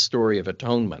like this story of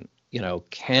atonement.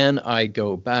 Can I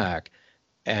go back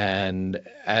and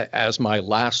as my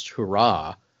last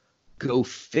hurrah, go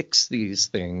fix these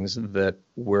things that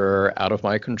were out of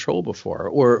my control before,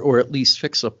 or at least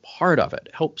fix a part of it,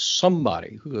 help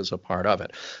somebody who is a part of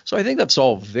it. So I think that's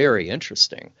all very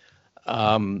interesting.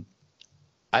 I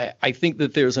think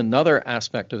that there's another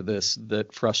aspect of this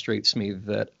that frustrates me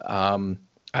that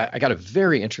I got a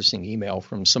very interesting email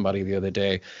from somebody the other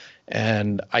day,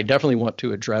 and I definitely want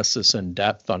to address this in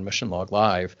depth on Mission Log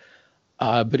Live.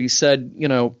 But he said,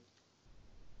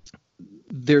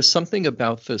 there's something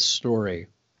about this story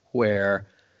where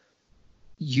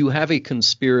you have a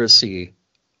conspiracy,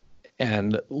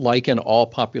 and like in all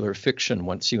popular fiction,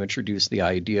 once you introduce the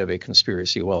idea of a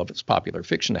conspiracy, well, if it's popular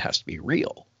fiction, it has to be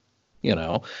real.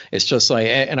 It's just like,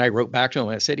 and I wrote back to him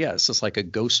and I said, yeah, it's just like a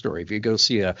ghost story. If you go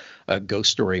see a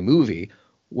ghost story movie,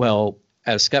 well,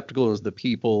 as skeptical as the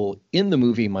people in the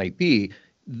movie might be,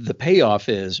 the payoff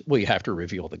is, well, you have to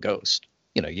reveal the ghost.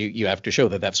 You have to show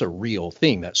that that's a real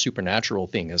thing, that supernatural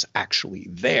thing is actually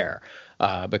there,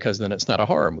 because then it's not a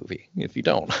horror movie if you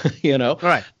don't,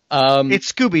 Right. It's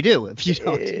Scooby-Doo if you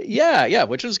don't. Yeah,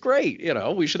 which is great.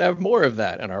 We should have more of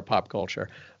that in our pop culture.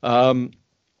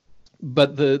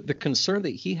 But the concern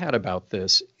that he had about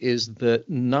this is that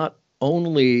not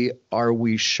only are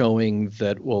we showing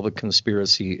that, well, the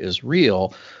conspiracy is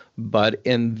real, but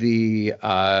in the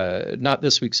not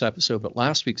this week's episode, but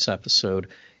last week's episode,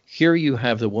 here you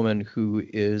have the woman who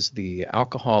is the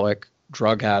alcoholic,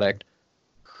 drug addict,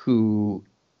 who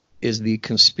is the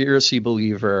conspiracy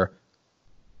believer,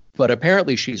 but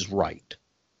apparently she's right.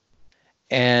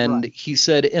 And he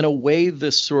said, in a way,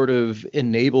 this sort of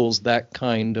enables that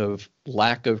kind of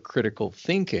lack of critical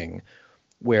thinking,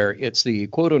 where it's the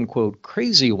quote-unquote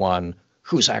crazy one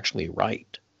who's actually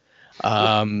right.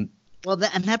 And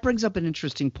that brings up an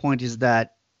interesting point, is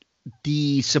that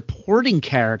the supporting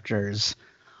characters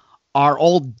are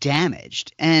all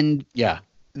damaged, and Yeah.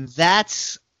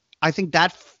 I think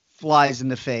that flies in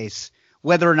the face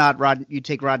whether or not you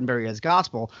take Roddenberry as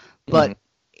gospel, but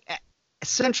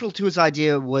central to his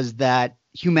idea was that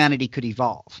humanity could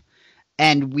evolve,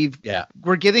 and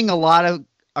we're giving a lot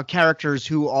of characters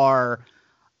who are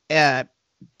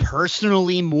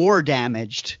personally more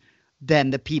damaged than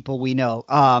the people we know.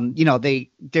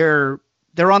 They're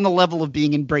on the level of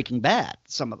being in Breaking Bad,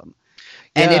 some of them,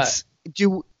 and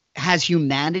has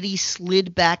humanity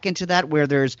slid back into that where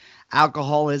there's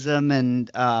alcoholism and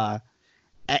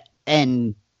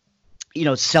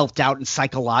self-doubt and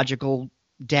psychological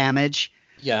damage?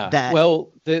 Yeah.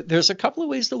 Well, there's a couple of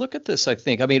ways to look at this, I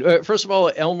think. I mean, first of all,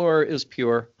 Elnor is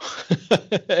pure.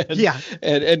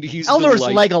 and he's Elnor's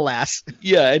Legolas.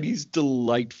 Yeah, and he's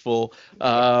delightful.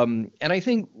 And I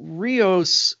think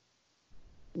Rios,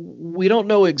 we don't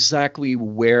know exactly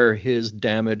where his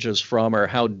damage is from or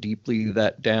how deeply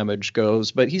that damage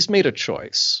goes, but he's made a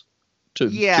choice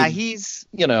he's,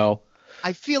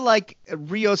 I feel like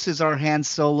Rios is our Han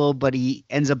Solo, but he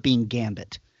ends up being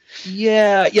Gambit.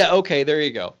 Yeah, okay, there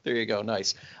you go.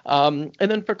 Nice. And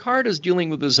then Picard is dealing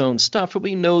with his own stuff, but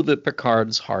we know that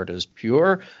Picard's heart is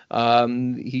pure.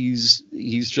 He's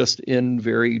just in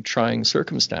very trying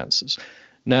circumstances.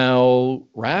 Now,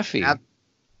 Raffi,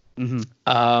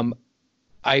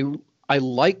 I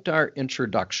liked our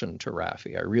introduction to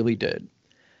Raffi. I really did.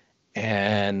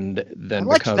 And then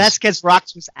Vasquez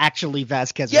Rocks was actually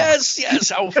Vasquez Rocks. Yes,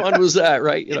 how fun was that,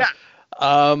 right?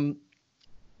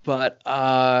 But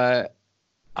I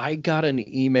got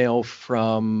an email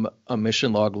from a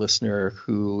Mission Log listener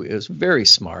who is very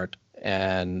smart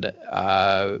and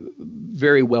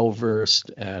very well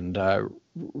versed and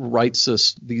writes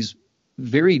us these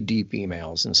very deep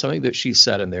emails. And something that she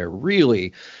said in there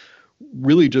really,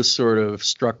 really just sort of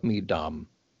struck me dumb,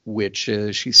 which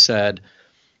is she said,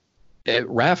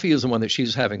 Raffi is the one that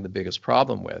she's having the biggest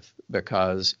problem with,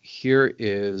 because here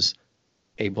is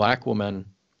a black woman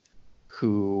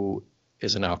who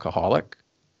is an alcoholic,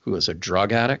 who is a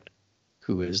drug addict,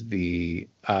 who is the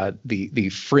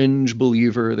fringe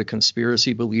believer, the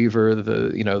conspiracy believer,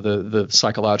 the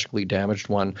psychologically damaged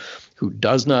one, who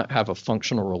does not have a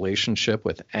functional relationship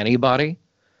with anybody.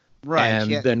 Right.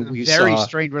 And then we very saw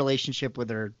strained relationship with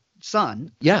her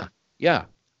son. Yeah.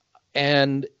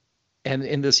 And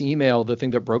in this email, the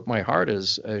thing that broke my heart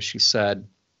is she said,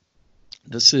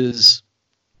 "This is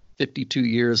 52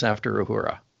 years after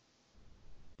Uhura."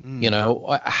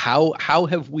 How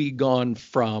have we gone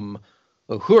from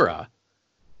Uhura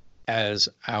as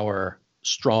our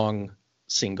strong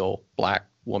single black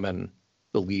woman,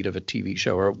 the lead of a TV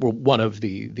show, or one of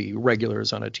the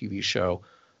regulars on a TV show,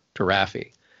 to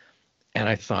Raffi? And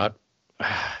I thought,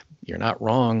 you're not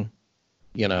wrong.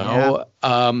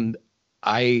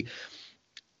 I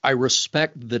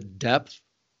respect the depth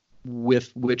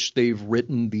with which they've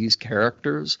written these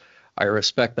characters. I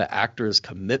respect the actors'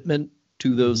 commitment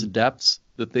to those depths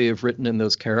that they have written in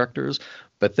those characters.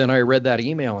 But then I read that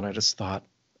email and I just thought,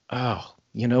 oh,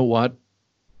 you know what?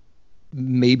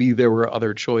 Maybe there were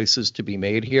other choices to be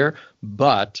made here,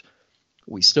 but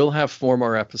we still have 4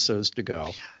 more episodes to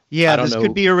go. Yeah, this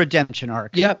could be a redemption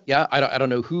arc. Yeah. I don't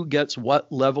know who gets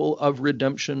what level of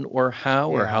redemption or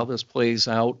how this plays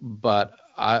out, but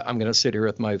I'm going to sit here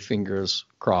with my fingers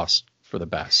crossed for the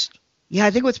best. Yeah,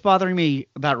 I think what's bothering me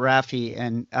about Raffi,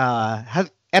 and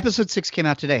episode 6 came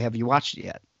out today. Have you watched it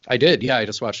yet? I did. Yeah, I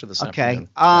just watched it this afternoon.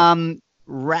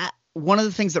 One of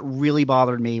the things that really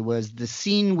bothered me was the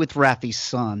scene with Raffi's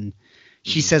son.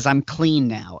 She says, "I'm clean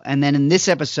now." And then in this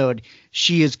episode,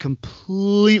 she is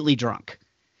completely drunk.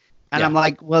 And I'm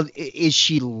like, well, is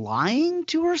she lying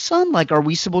to her son? Like, are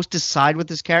we supposed to side with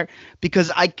this character? Because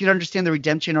I could understand the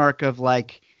redemption arc of,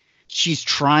 like, she's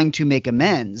trying to make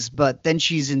amends, but then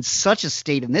she's in such a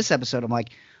state in this episode. I'm like,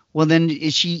 well, then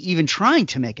is she even trying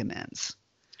to make amends?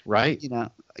 Right.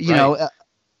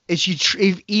 Is she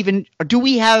even – do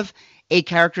we have a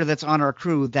character that's on our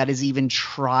crew that is even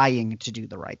trying to do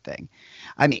the right thing?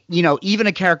 I mean, even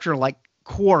a character like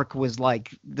Quark was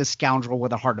like the scoundrel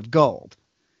with a heart of gold.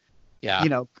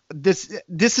 Yeah. This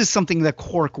is something that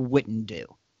Quark wouldn't do.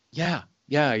 Yeah.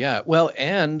 Well,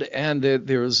 and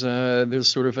there's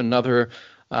sort of another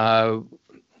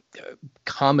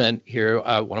comment here.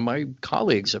 One of my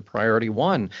colleagues at Priority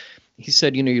One, he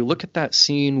said, you look at that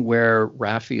scene where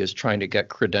Raffi is trying to get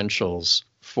credentials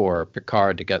for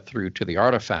Picard to get through to the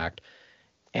artifact,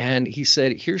 and he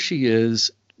said, here she is,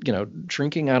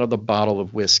 drinking out of the bottle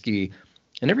of whiskey,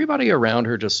 and everybody around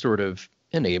her just sort of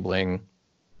enabling.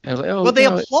 And I was like, they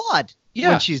applaud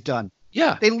when she's done.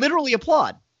 Yeah. They literally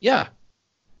applaud. Yeah.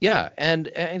 Yeah, and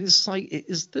it's like,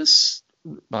 is this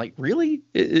like really?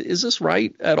 Is this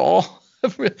right at all?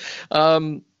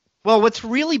 um, Well, what's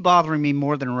really bothering me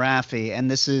more than Raffi, and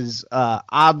this is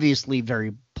obviously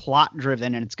very plot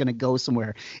driven and it's going to go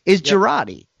somewhere, is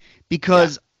Girardi.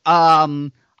 Because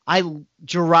Girardi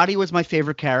was my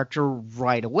favorite character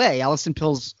right away. Alison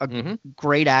Pill's a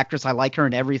great actress. I like her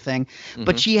in everything.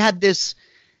 But she had this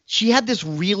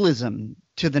realism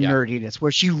to the nerdiness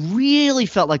where she really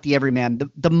felt like the everyman.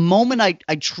 The moment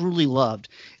I truly loved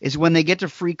is when they get to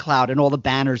Free Cloud and all the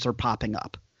banners are popping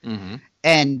up.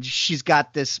 And she's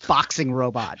got this boxing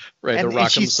robot. Right, the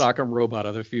Rock'em Sock'em robot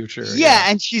of the future. Yeah,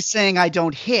 and she's saying, I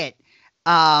don't hit.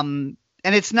 And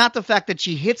it's not the fact that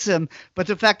she hits him, but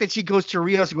the fact that she goes to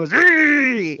Rios and goes,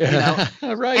 you know?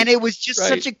 Right. And it was just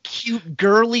such a cute,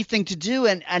 girly thing to do.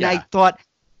 And I thought,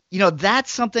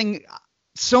 that's something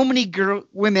so many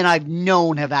women I've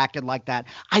known have acted like that.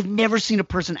 I've never seen a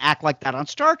person act like that on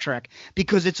Star Trek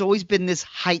because it's always been this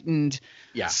heightened,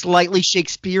 slightly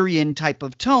Shakespearean type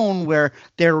of tone where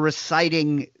they're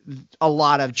reciting a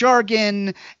lot of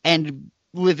jargon and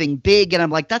living big. And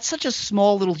I'm like, that's such a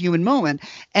small little human moment.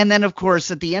 And then, of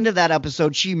course, at the end of that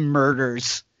episode, she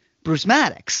murders Bruce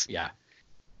Maddox. Yeah.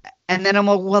 And then I'm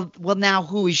like, well, now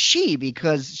who is she?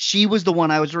 Because she was the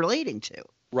one I was relating to.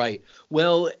 Right.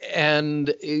 Well,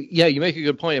 and you make a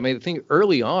good point. I mean, I think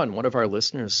early on, one of our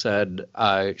listeners said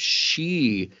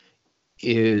she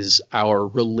is our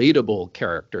relatable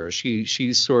character.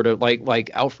 She's sort of like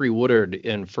Alfre Woodard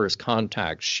in First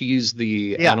Contact. She's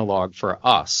the analog for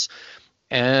us.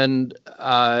 And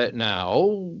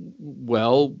now,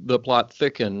 well, the plot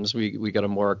thickens. We get a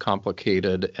more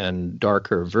complicated and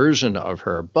darker version of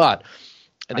her. But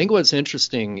I think what's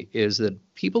interesting is that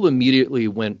people immediately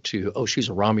went to, oh, she's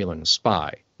a Romulan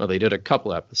spy. Well, they did a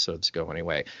couple episodes ago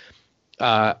anyway.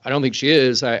 I don't think she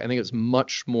is. I think it's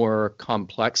much more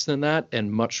complex than that and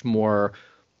much more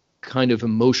kind of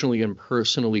emotionally and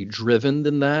personally driven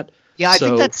than that. Yeah, I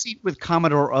think that scene with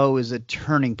Commodore O is a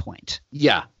turning point.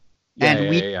 Yeah.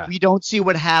 We don't see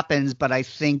what happens, but I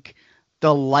think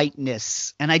the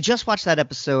lightness, and I just watched that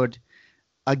episode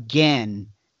again,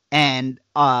 and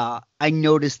I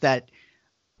noticed that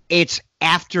it's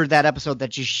after that episode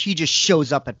that she just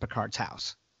shows up at Picard's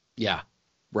house. Yeah,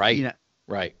 right,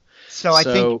 right. So I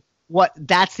think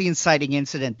that's the inciting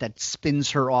incident that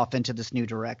spins her off into this new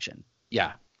direction.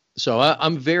 Yeah. So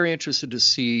I'm very interested to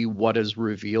see what is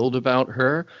revealed about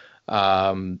her,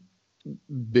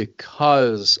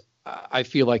 because I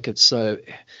feel like it's the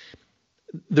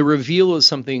reveal is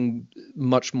something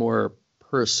much more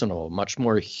personal, much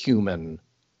more human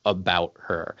about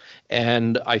her.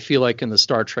 And I feel like in the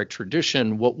Star Trek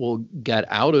tradition, what we'll get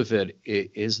out of it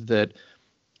is that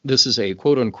this is a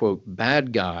quote unquote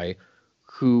bad guy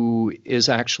who is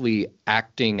actually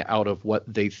acting out of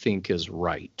what they think is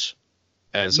right,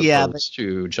 as opposed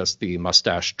to just the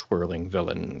mustache twirling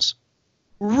villains.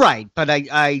 Right. But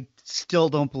I still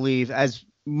don't believe, as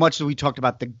much as we talked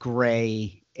about the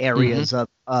gray areas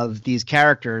of these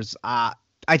characters, I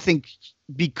think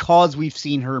because we've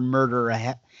seen her murder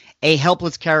a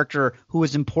helpless character who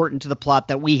was important to the plot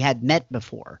that we had met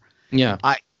before. Yeah.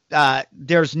 I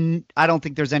don't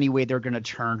think there's any way they're going to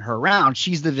turn her around.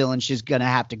 She's the villain. She's going to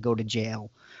have to go to jail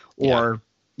or,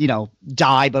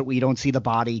 die, but we don't see the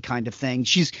body kind of thing.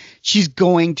 She's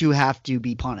going to have to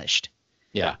be punished.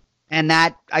 Yeah. And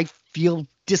that I feel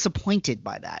disappointed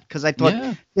by that because I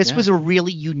thought this was a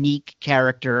really unique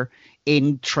character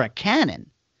in Trek canon.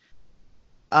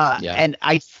 And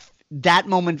that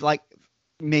moment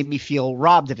made me feel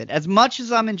robbed of it as much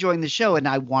as I'm enjoying the show and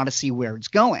I want to see where it's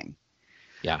going.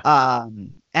 Yeah.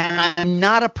 And I'm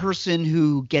not a person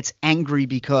who gets angry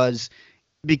because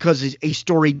a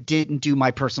story didn't do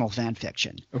my personal fan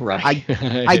fiction. Right.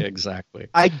 Exactly.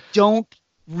 I don't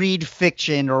read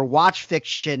fiction or watch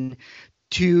fiction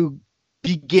to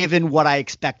be given what I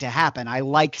expect to happen. I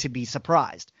like to be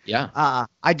surprised. Yeah.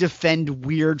 I defend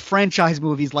weird franchise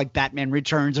movies like Batman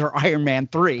Returns or Iron Man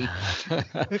 3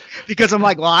 because I'm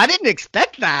like, well, I didn't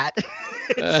expect that.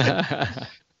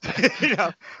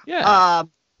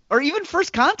 Or even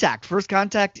First Contact. First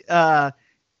Contact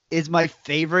is my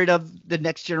favorite of the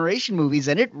Next Generation movies,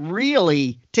 and it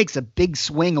really takes a big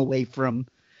swing away from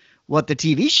what the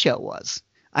TV show was.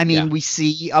 I mean, we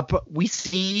see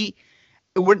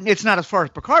it's not as far as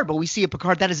Picard, but we see a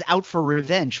Picard that is out for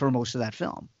revenge for most of that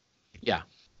film. Yeah.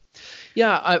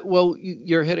 Yeah, well,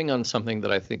 you're hitting on something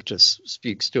that I think just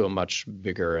speaks to a much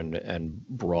bigger and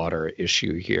broader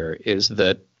issue here, is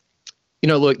that,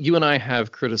 look, you and I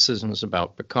have criticisms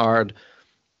about Picard.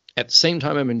 At the same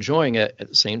time, I'm enjoying it. At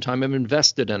the same time, I'm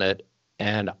invested in it,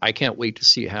 and I can't wait to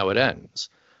see how it ends.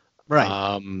 Right.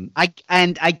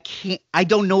 I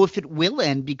don't know if it will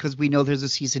end because we know there's a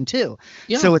season 2.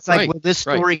 Yeah, so it's like, right, will this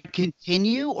story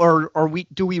continue, or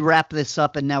do we wrap this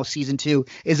up and now season 2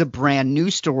 is a brand new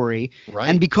story? Right.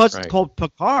 And because it's called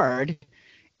Picard,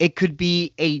 it could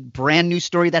be a brand new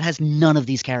story that has none of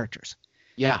these characters.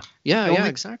 Yeah,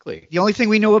 exactly. The only thing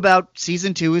we know about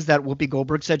season 2 is that Whoopi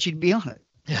Goldberg said she'd be on it.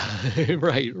 Yeah,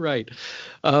 right.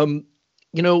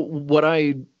 What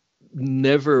I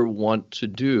never want to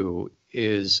do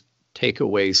is take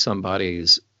away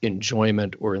somebody's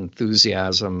enjoyment or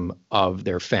enthusiasm of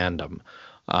their fandom.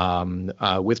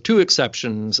 With 2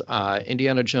 exceptions,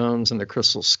 Indiana Jones and the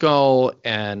Crystal Skull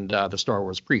and the Star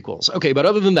Wars prequels. Okay, but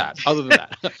other than that,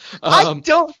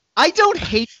 I don't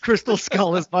hate Crystal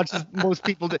Skull as much as most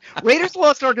people do. Raiders of the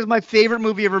Lost Ark is my favorite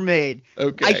movie ever made.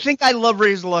 Okay. I think I love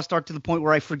Raiders of the Lost Ark to the point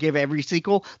where I forgive every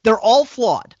sequel. They're all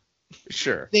flawed.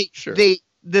 Sure.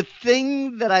 The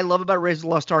thing that I love about Raiders of the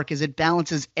Lost Ark is it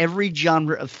balances every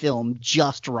genre of film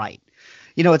just right.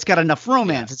 It's got enough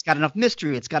romance, It's got enough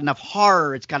mystery, it's got enough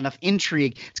horror, it's got enough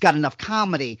intrigue, it's got enough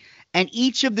comedy, and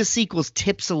each of the sequels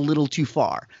tips a little too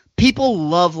far. People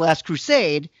love Last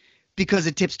Crusade because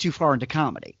it tips too far into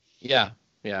comedy. Yeah.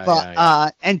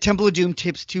 And Temple of Doom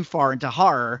tips too far into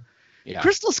horror. Yeah.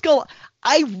 Crystal Skull,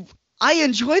 I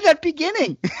enjoy that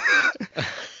beginning.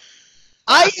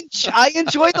 I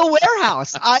enjoy the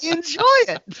warehouse. I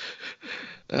enjoy it.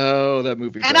 Oh, that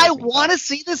movie! And I want to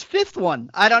see this 5th one.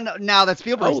 I don't know now that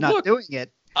Spielberg's not doing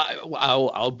it.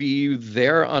 I'll be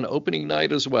there on opening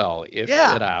night as well if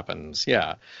it happens.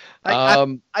 Yeah.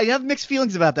 I have mixed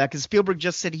feelings about that because Spielberg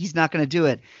just said he's not going to do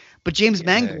it, but James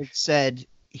Mangold said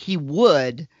he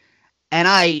would. And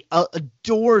I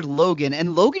adored Logan,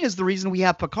 and Logan is the reason we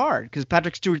have Picard because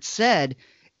Patrick Stewart said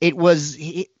it was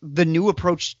the new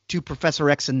approach to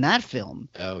Professor X in that film.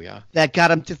 Oh, yeah. That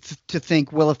got him to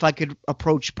think, well, if I could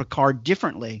approach Picard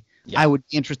differently, I would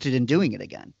be interested in doing it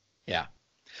again. Yeah.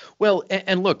 Well,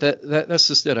 and look, that's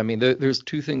just it. I mean, there's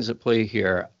 2 things at play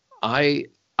here. I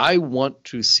want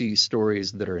to see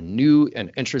stories that are new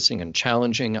and interesting and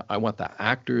challenging. I want the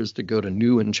actors to go to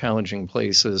new and challenging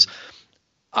places.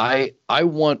 I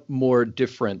want more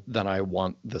different than I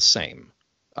want the same.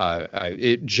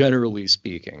 Generally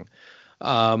speaking,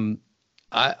 I'm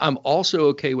also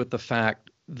okay with the fact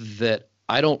that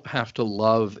I don't have to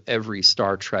love every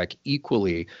Star Trek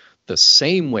equally the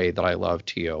same way that I love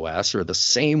TOS or the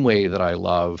same way that I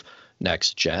love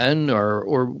Next Gen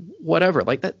or whatever.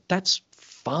 Like that's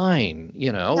fine.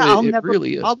 Yeah, it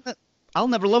really is. I'll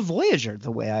never love Voyager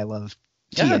the way I love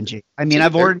TNG. Yeah. I mean,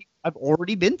 I've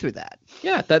already been through that.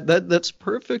 Yeah, that's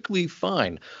perfectly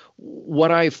fine.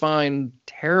 What I find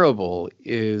terrible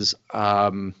is,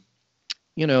 you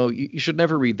should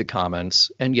never read the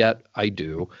comments, and yet I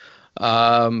do.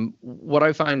 What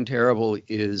I find terrible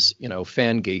is,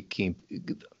 fan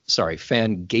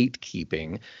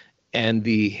gatekeeping and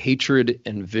the hatred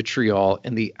and vitriol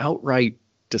and the outright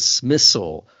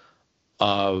dismissal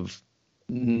of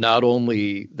not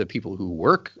only the people who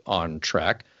work on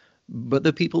Trek, but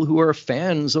the people who are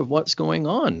fans of what's going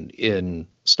on in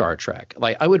Star Trek.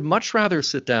 Like, I would much rather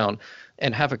sit down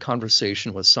and have a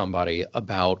conversation with somebody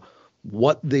about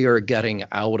what they are getting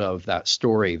out of that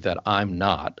story that I'm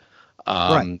not.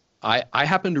 Right. I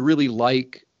happen to really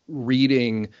like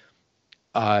reading,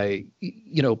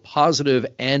 positive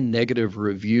and negative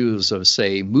reviews of,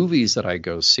 say, movies that I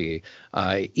go see.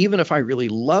 Even if I really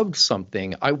loved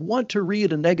something, I want to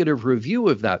read a negative review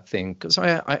of that thing because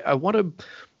I want to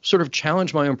sort of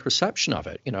challenge my own perception of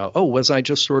it. Was I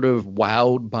just sort of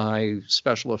wowed by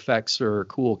special effects or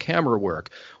cool camera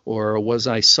work? Or was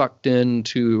I sucked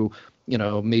into,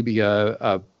 maybe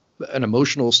an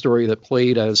emotional story that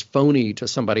played as phony to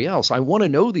somebody else? I want to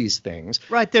know these things.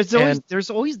 Right.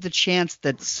 There's always the chance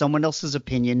that someone else's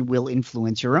opinion will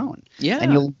influence your own. Yeah.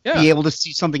 And you'll be able to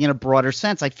see something in a broader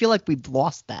sense. I feel like we've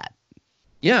lost that.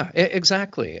 Yeah,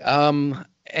 exactly.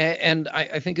 And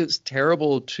I think it's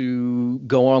terrible to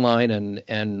go online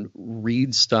and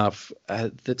read stuff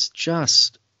that's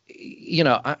just,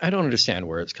 I don't understand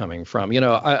where it's coming from.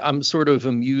 I'm sort of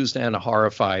amused and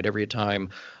horrified every time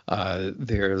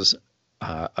there's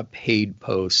a paid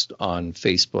post on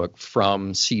Facebook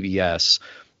from CBS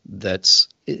that's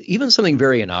even something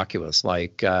very innocuous,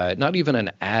 like not even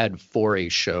an ad for a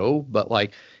show, but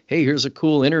like, hey, here's a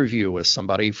cool interview with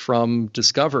somebody from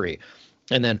Discovery.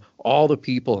 And then all the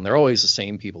people, and they're always the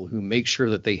same people, who make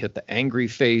sure that they hit the angry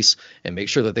face and make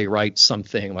sure that they write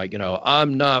something like,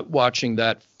 I'm not watching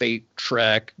that fake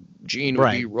Trek. Gene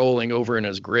will be rolling over in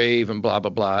his grave and blah,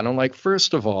 blah, blah. And I'm like,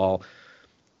 first of all,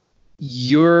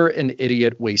 you're an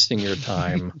idiot wasting your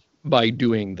time by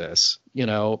doing this,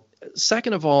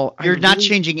 second of all, you're not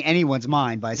changing anyone's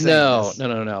mind by saying this.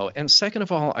 No. And second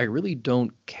of all, I really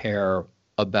don't care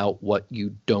about what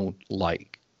you don't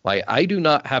like. Like, I do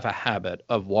not have a habit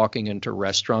of walking into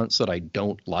restaurants that I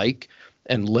don't like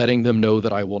and letting them know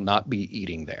that I will not be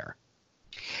eating there.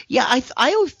 Yeah,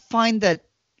 I always find that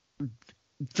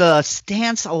the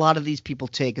stance a lot of these people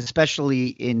take, especially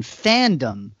in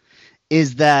fandom,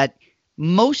 is that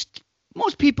most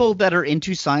people that are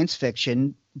into science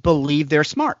fiction believe they're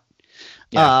smart.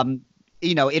 Yeah.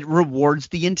 It rewards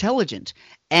the intelligent.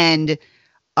 And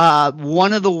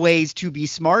one of the ways to be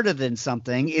smarter than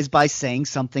something is by saying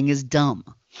something is dumb.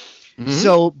 Mm-hmm.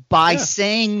 So by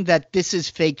saying that this is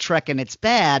fake Trek and it's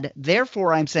bad,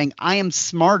 therefore I'm saying I am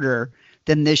smarter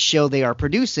than this show they are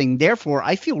producing. Therefore,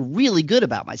 I feel really good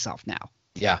about myself now.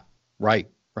 Yeah, right.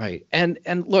 And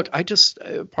look, I just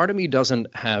part of me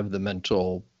doesn't have the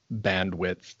mental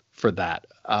bandwidth for that.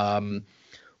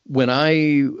 When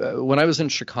I was in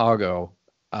Chicago,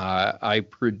 I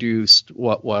produced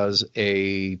what was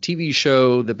a TV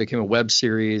show that became a web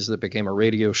series, that became a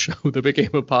radio show, that became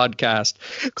a podcast.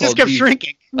 Just kept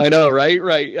shrinking. I know, right?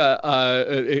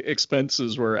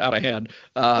 Expenses were out of hand.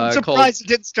 I'm surprised it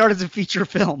didn't start as a feature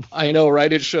film. I know,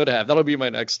 right? It should have. That'll be my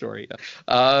next story.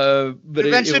 But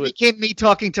eventually it became me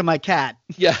talking to my cat.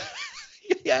 Yeah.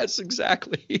 Yes,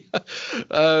 exactly.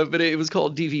 But it was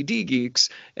called DVD Geeks,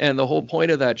 and the whole point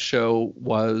of that show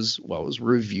was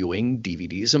reviewing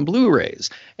DVDs and Blu-rays.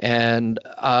 And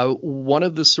one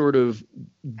of the sort of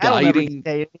guiding,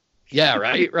 yeah,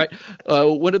 right.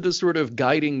 One of the sort of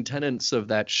guiding tenets of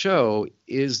that show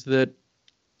is that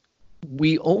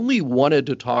we only wanted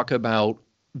to talk about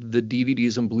the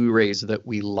DVDs and Blu-rays that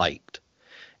we liked,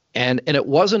 and it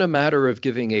wasn't a matter of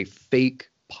giving a fake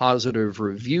positive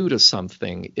review to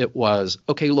something. It was,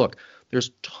 okay, look,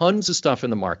 there's tons of stuff in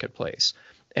the marketplace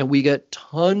and we get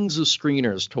tons of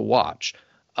screeners to watch.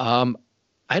 I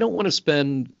don't want to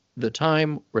spend the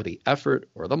time or the effort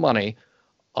or the money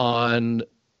on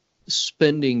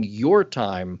spending your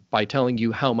time by telling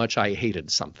you how much I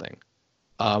hated something.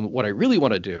 What I really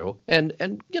want to do, and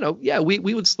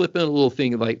we would slip in a little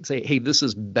thing like say, hey, this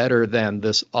is better than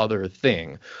this other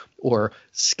thing, or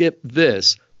skip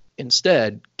this.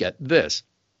 Instead, get this,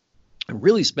 and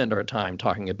really spend our time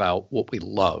talking about what we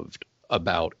loved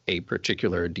about a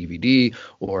particular DVD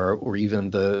or even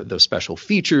the special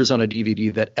features on a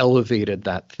DVD that elevated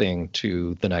that thing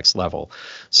to the next level.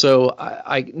 So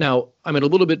now I'm in a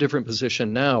little bit different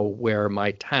position now where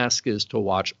my task is to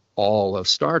watch all of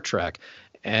Star Trek.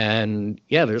 And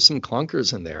yeah, there's some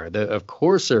clunkers in there. Of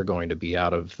course, they're going to be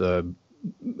out of the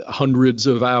hundreds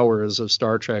of hours of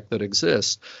Star Trek that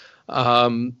exist.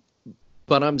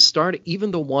 But I'm starting,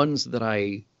 even the ones that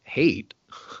I hate,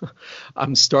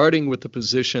 I'm starting with the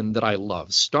position that I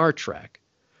love Star Trek.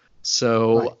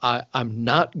 So right. I'm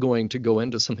not going to go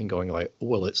into something going like,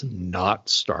 well, it's not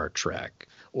Star Trek.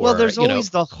 Or, well, there's always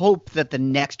the hope that the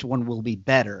next one will be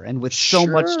better. And with so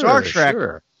much Star Trek,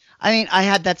 I mean, I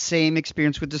had that same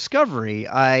experience with Discovery.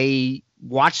 I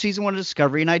watched season 1 of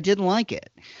Discovery and I didn't like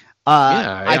it.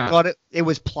 I thought it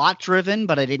was plot driven,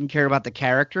 but I didn't care about the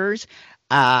characters.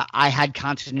 I had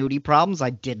continuity problems. I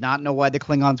did not know why the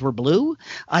Klingons were blue.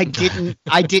 I didn't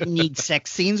need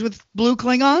sex scenes with blue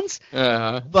Klingons.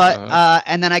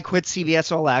 And then I quit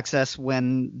CBS All Access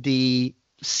when the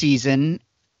season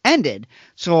ended.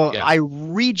 So I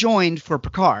rejoined for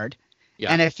Picard.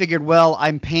 Yeah. And I figured, well,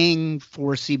 I'm paying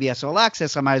for CBS All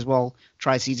Access. I might as well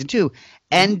try season 2.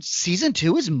 And season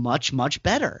 2 is much, much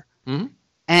better. Mm-hmm.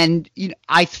 And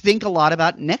I think a lot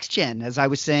about Next Gen, as I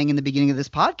was saying in the beginning of this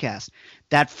podcast.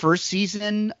 That first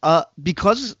season,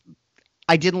 because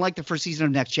I didn't like the first season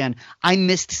of Next Gen, I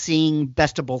missed seeing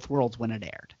Best of Both Worlds when it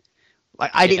aired.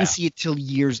 I didn't see it till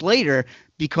years later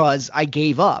because I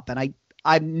gave up. And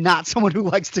I'm not someone who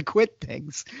likes to quit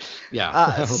things.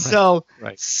 Yeah. So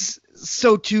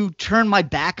to turn my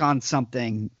back on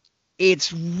something,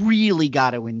 it's really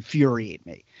got to infuriate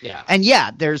me. Yeah. And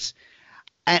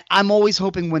I'm always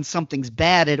hoping when something's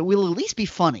bad, it will at least be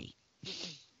funny.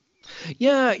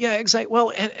 Yeah, exactly.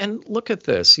 Well, and look at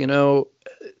this,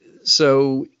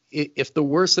 so if the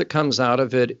worst that comes out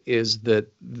of it is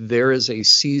that there is a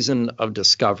season of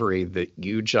Discovery that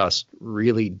you just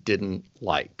really didn't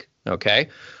like, okay?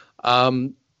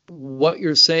 What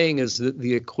you're saying is that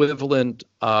the equivalent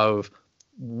of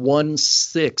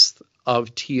 1/6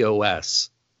 of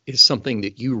TOS is something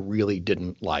that you really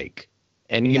didn't like.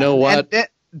 And you know what?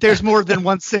 there's more than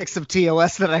 1/6 of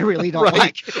TOS that I really don't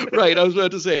like. Right. I was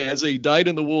about to say, as a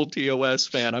dyed-in-the-wool TOS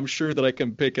fan, I'm sure that I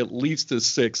can pick at least a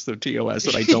 1/6 of TOS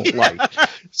that I don't like.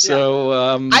 So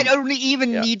I don't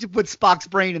even need to put Spock's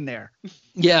brain in there.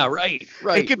 Yeah, right.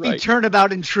 It could be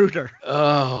Turnabout Intruder.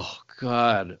 Oh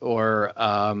God. Or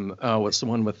what's the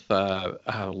one with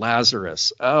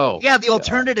Lazarus? Oh, yeah, the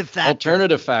Alternative Factor.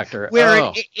 Alternative Factor.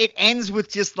 Where it ends with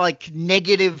just like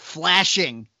negative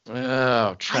flashing.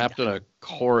 Oh, trapped in a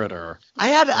corridor. I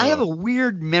have a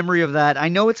weird memory of that. I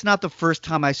know it's not the first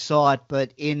time I saw it,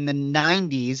 but in the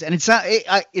 90s, and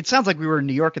it sounds like we were in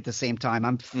New York at the same time.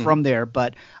 I'm from there,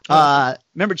 but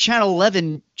remember Channel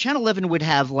 11? Channel 11 would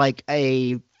have like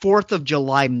a 4th of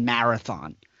July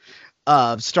marathon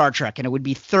of Star Trek, and it would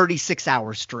be 36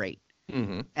 hours straight.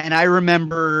 Mm-hmm. And I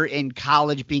remember in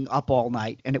college being up all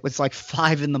night, and it was like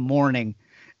 5 a.m.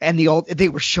 And they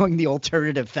were showing the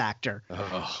Alternative Factor.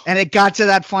 Oh. And it got to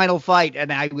that final fight,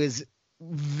 and I was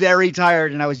very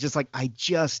tired, and I was just like, I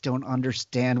just don't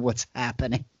understand what's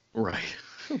happening. Right.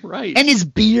 Right. And his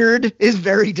beard is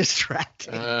very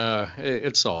distracting.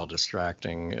 It's all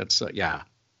distracting. It's yeah.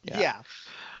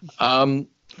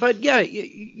 But yeah,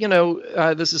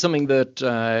 this is something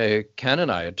that Ken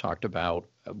and I had talked about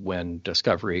when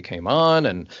Discovery came on,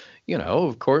 and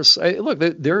of course, look,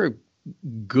 there are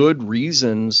good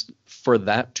reasons for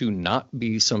that to not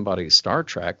be somebody's Star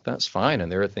Trek. That's fine,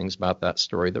 and there are things about that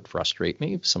story that frustrate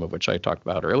me, some of which I talked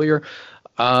about earlier.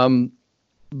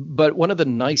 But one of the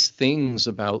nice things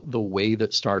about the way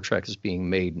that Star Trek is being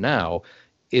made now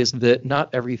is that not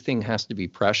everything has to be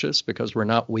precious, because we're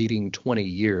not waiting 20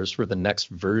 years for the next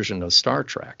version of Star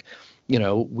Trek.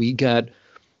 We got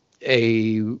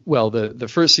the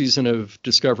first season of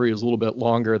Discovery is a little bit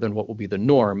longer than what will be the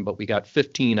norm, but we got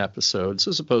 15 episodes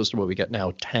as opposed to what we get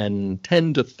now, 10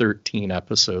 to 13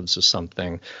 episodes of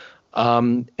something.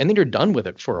 And then you're done with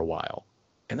it for a while.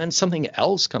 And then something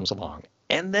else comes along.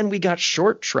 And then we got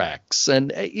short tracks.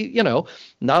 And,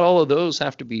 not all of those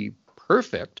have to be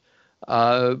perfect.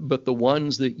 But the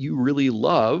ones that you really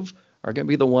love are going to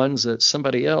be the ones that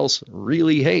somebody else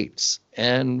really hates,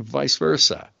 and vice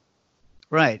versa.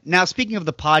 Right. Now, speaking of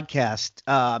the podcast,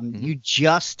 how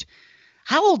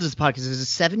old is the podcast? Is it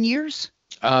 7 years?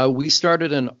 We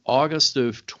started in August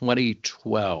of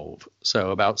 2012,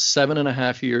 so about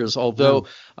 7.5 years. Although,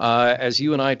 as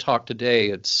you and I talked today,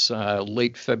 it's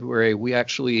late February.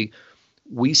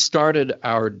 We started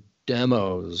our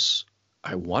demos,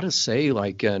 I want to say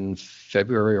like in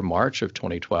February or March of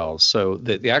 2012. So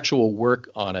the actual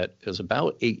work on it is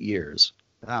about 8 years.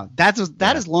 Wow, that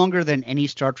is longer than any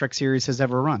Star Trek series has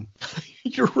ever run.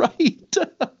 You're right.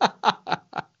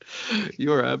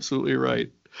 You are absolutely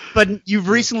right. But you've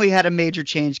recently had a major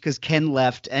change because Ken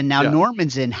left, and now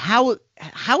Norman's in. How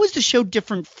is the show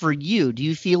different for you? Do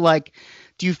you feel like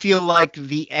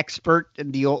the expert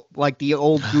and the old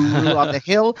guru on the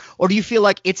hill, or do you feel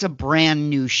like it's a brand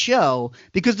new show?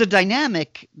 Because the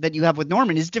dynamic that you have with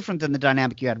Norman is different than the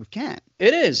dynamic you had with Ken.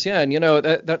 It is, yeah, and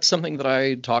that's something that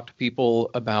I talk to people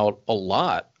about a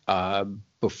lot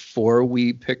before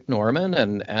we pick Norman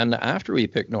and after we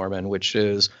pick Norman, which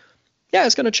is,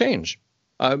 it's going to change.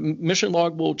 Mission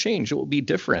Log will change. It will be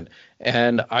different,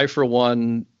 and I, for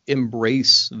one,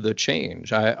 embrace the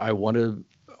change. I want to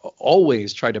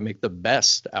always try to make the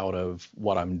best out of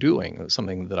what I'm doing. It's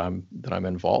something that I'm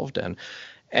involved in.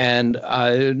 And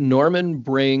Norman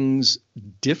brings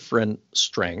different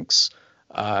strengths,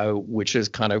 which is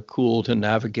kind of cool to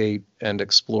navigate and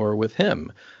explore with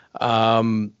him.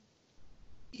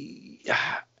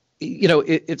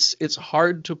 It's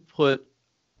hard to put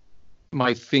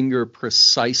my finger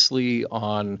precisely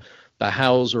on the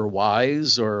hows or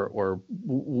whys or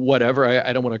whatever.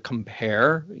 I don't want to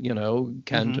compare,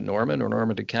 Ken to Norman or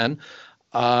Norman to Ken.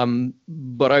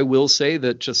 But I will say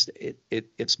that just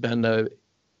it's been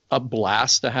a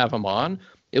blast to have him on.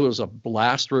 It was a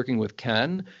blast working with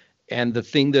Ken. And the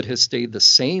thing that has stayed the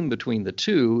same between the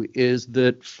two is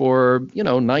that for,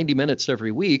 90 minutes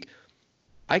every week,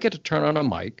 I get to turn on a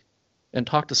mic and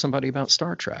talk to somebody about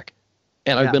Star Trek.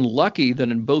 And I've been lucky that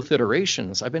in both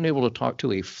iterations, I've been able to talk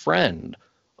to a friend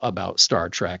about Star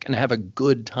Trek and have a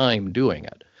good time doing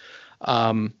it.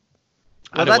 Well,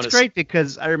 that's great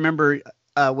because I remember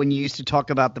when you used to talk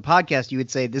about the podcast, you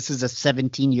would say this is a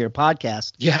 17-year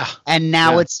podcast. Yeah. And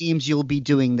now it seems you'll be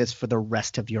doing this for the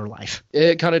rest of your life.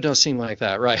 It kind of does seem like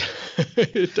that, right?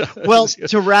 It does. Well,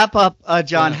 to wrap up,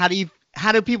 John, how do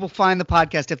how do people find the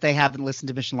podcast if they haven't listened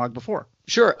to Mission Log before?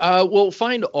 Sure. We'll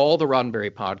find all the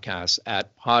Roddenberry podcasts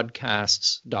at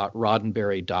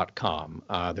podcasts.roddenberry.com.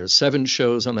 There's 7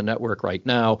 shows on the network right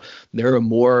now. There are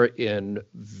more in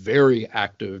very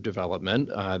active development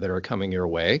that are coming your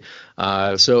way.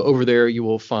 So over there, you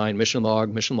will find Mission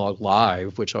Log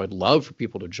Live, which I would love for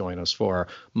people to join us for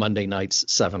Monday nights,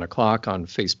 7 o'clock on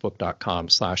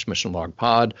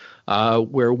facebook.com/missionlogpod,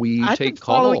 where we take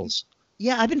calls.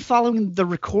 Yeah, I've been following the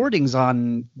recordings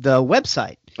on the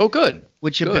website. Oh, good.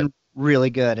 Which have been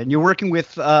really good. And you're working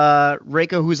with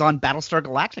Reiko, who's on Battlestar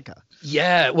Galactica.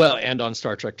 Yeah, well, and on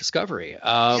Star Trek Discovery.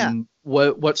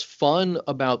 What's fun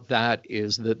about that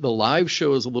is that the live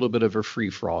show is a little bit of a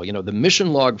free-for-all. You know, the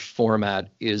Mission Log format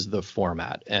is the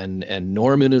format. And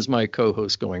Norman is my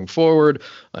co-host going forward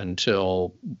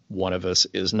until one of us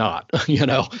is not, you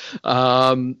know.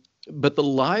 But the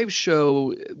live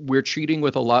show, we're treating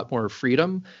with a lot more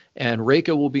freedom, and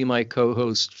Reika will be my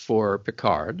co-host for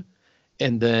Picard.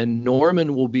 And then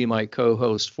Norman will be my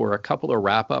co-host for a couple of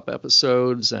wrap-up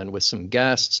episodes and with some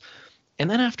guests. And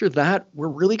then after that, we're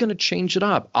really going to change it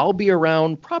up. I'll be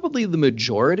around probably the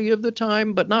majority of the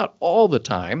time, but not all the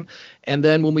time. And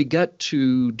then when we get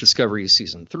to Discovery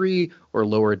Season 3 or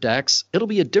Lower Decks, it'll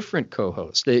be a different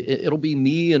co-host. It'll be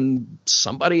me and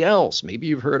somebody else. Maybe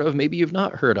you've heard of, maybe you've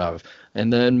not heard of.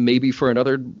 And then maybe for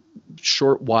another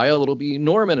short while, it'll be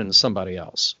Norman and somebody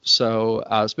else. So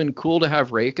it's been cool to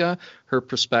have Reika. Her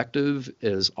perspective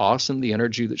is awesome. The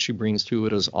energy that she brings to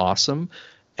it is awesome.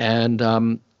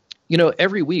 And, you know,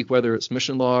 every week, whether it's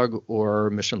Mission Log or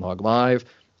Mission Log Live,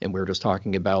 and we're just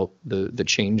talking about the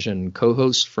change in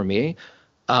co-host for me,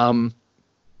 I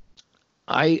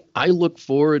look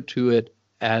forward to it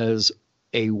as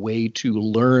a way to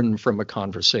learn from a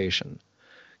conversation.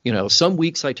 You know, some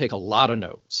weeks I take a lot of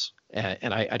notes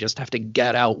and I just have to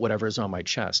get out whatever's on my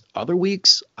chest. Other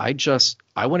weeks, I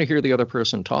want to hear the other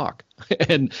person talk.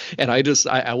 and I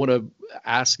want to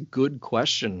ask good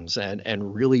questions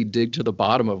and really dig to the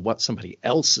bottom of what somebody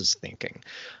else is thinking.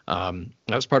 That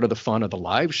was part of the fun of the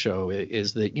live show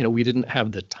is that, you know, we didn't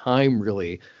have the time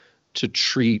really to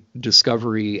treat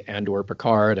Discovery and or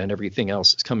Picard and everything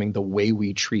else is coming the way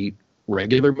we treat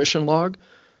regular Mission Log.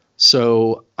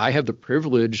 So I have the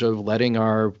privilege of letting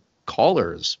our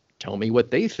callers tell me what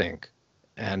they think.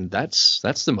 And that's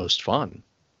the most fun.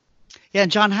 Yeah.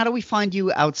 And John, how do we find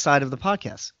you outside of the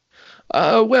podcast?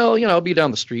 Well, you know, I'll be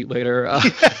down the street later.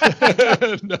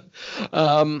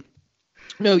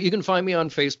 No, you can find me on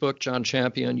Facebook, John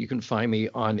Champion. You can find me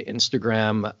on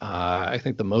Instagram. I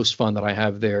think the most fun that I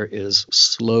have there is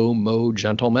Slow Mo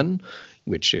Gentleman,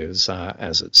 which is,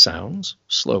 as it sounds,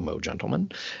 Slow Mo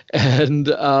Gentleman. And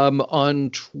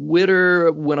on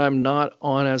Twitter, when I'm not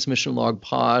on as Mission Log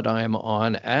Pod, I'm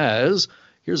on as,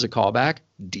 here's a callback,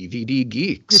 DVD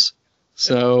Geeks.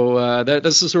 So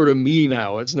this is sort of me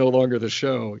now. It's no longer the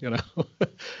show, you know.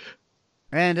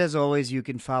 And as always, you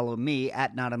can follow me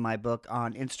at Not In My Book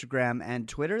on Instagram and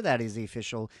Twitter. That is the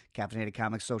official Caffeinated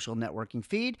Comics social networking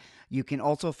feed. You can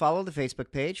also follow the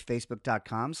Facebook page,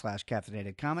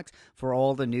 facebook.com/caffeinatedcomics, for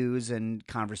all the news and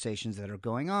conversations that are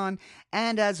going on.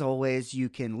 And as always, you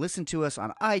can listen to us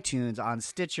on iTunes, on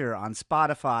Stitcher, on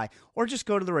Spotify, or just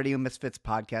go to the Radio Misfits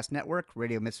podcast network,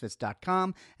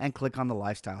 radiomisfits.com, and click on the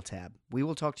Lifestyle tab. We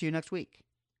will talk to you next week.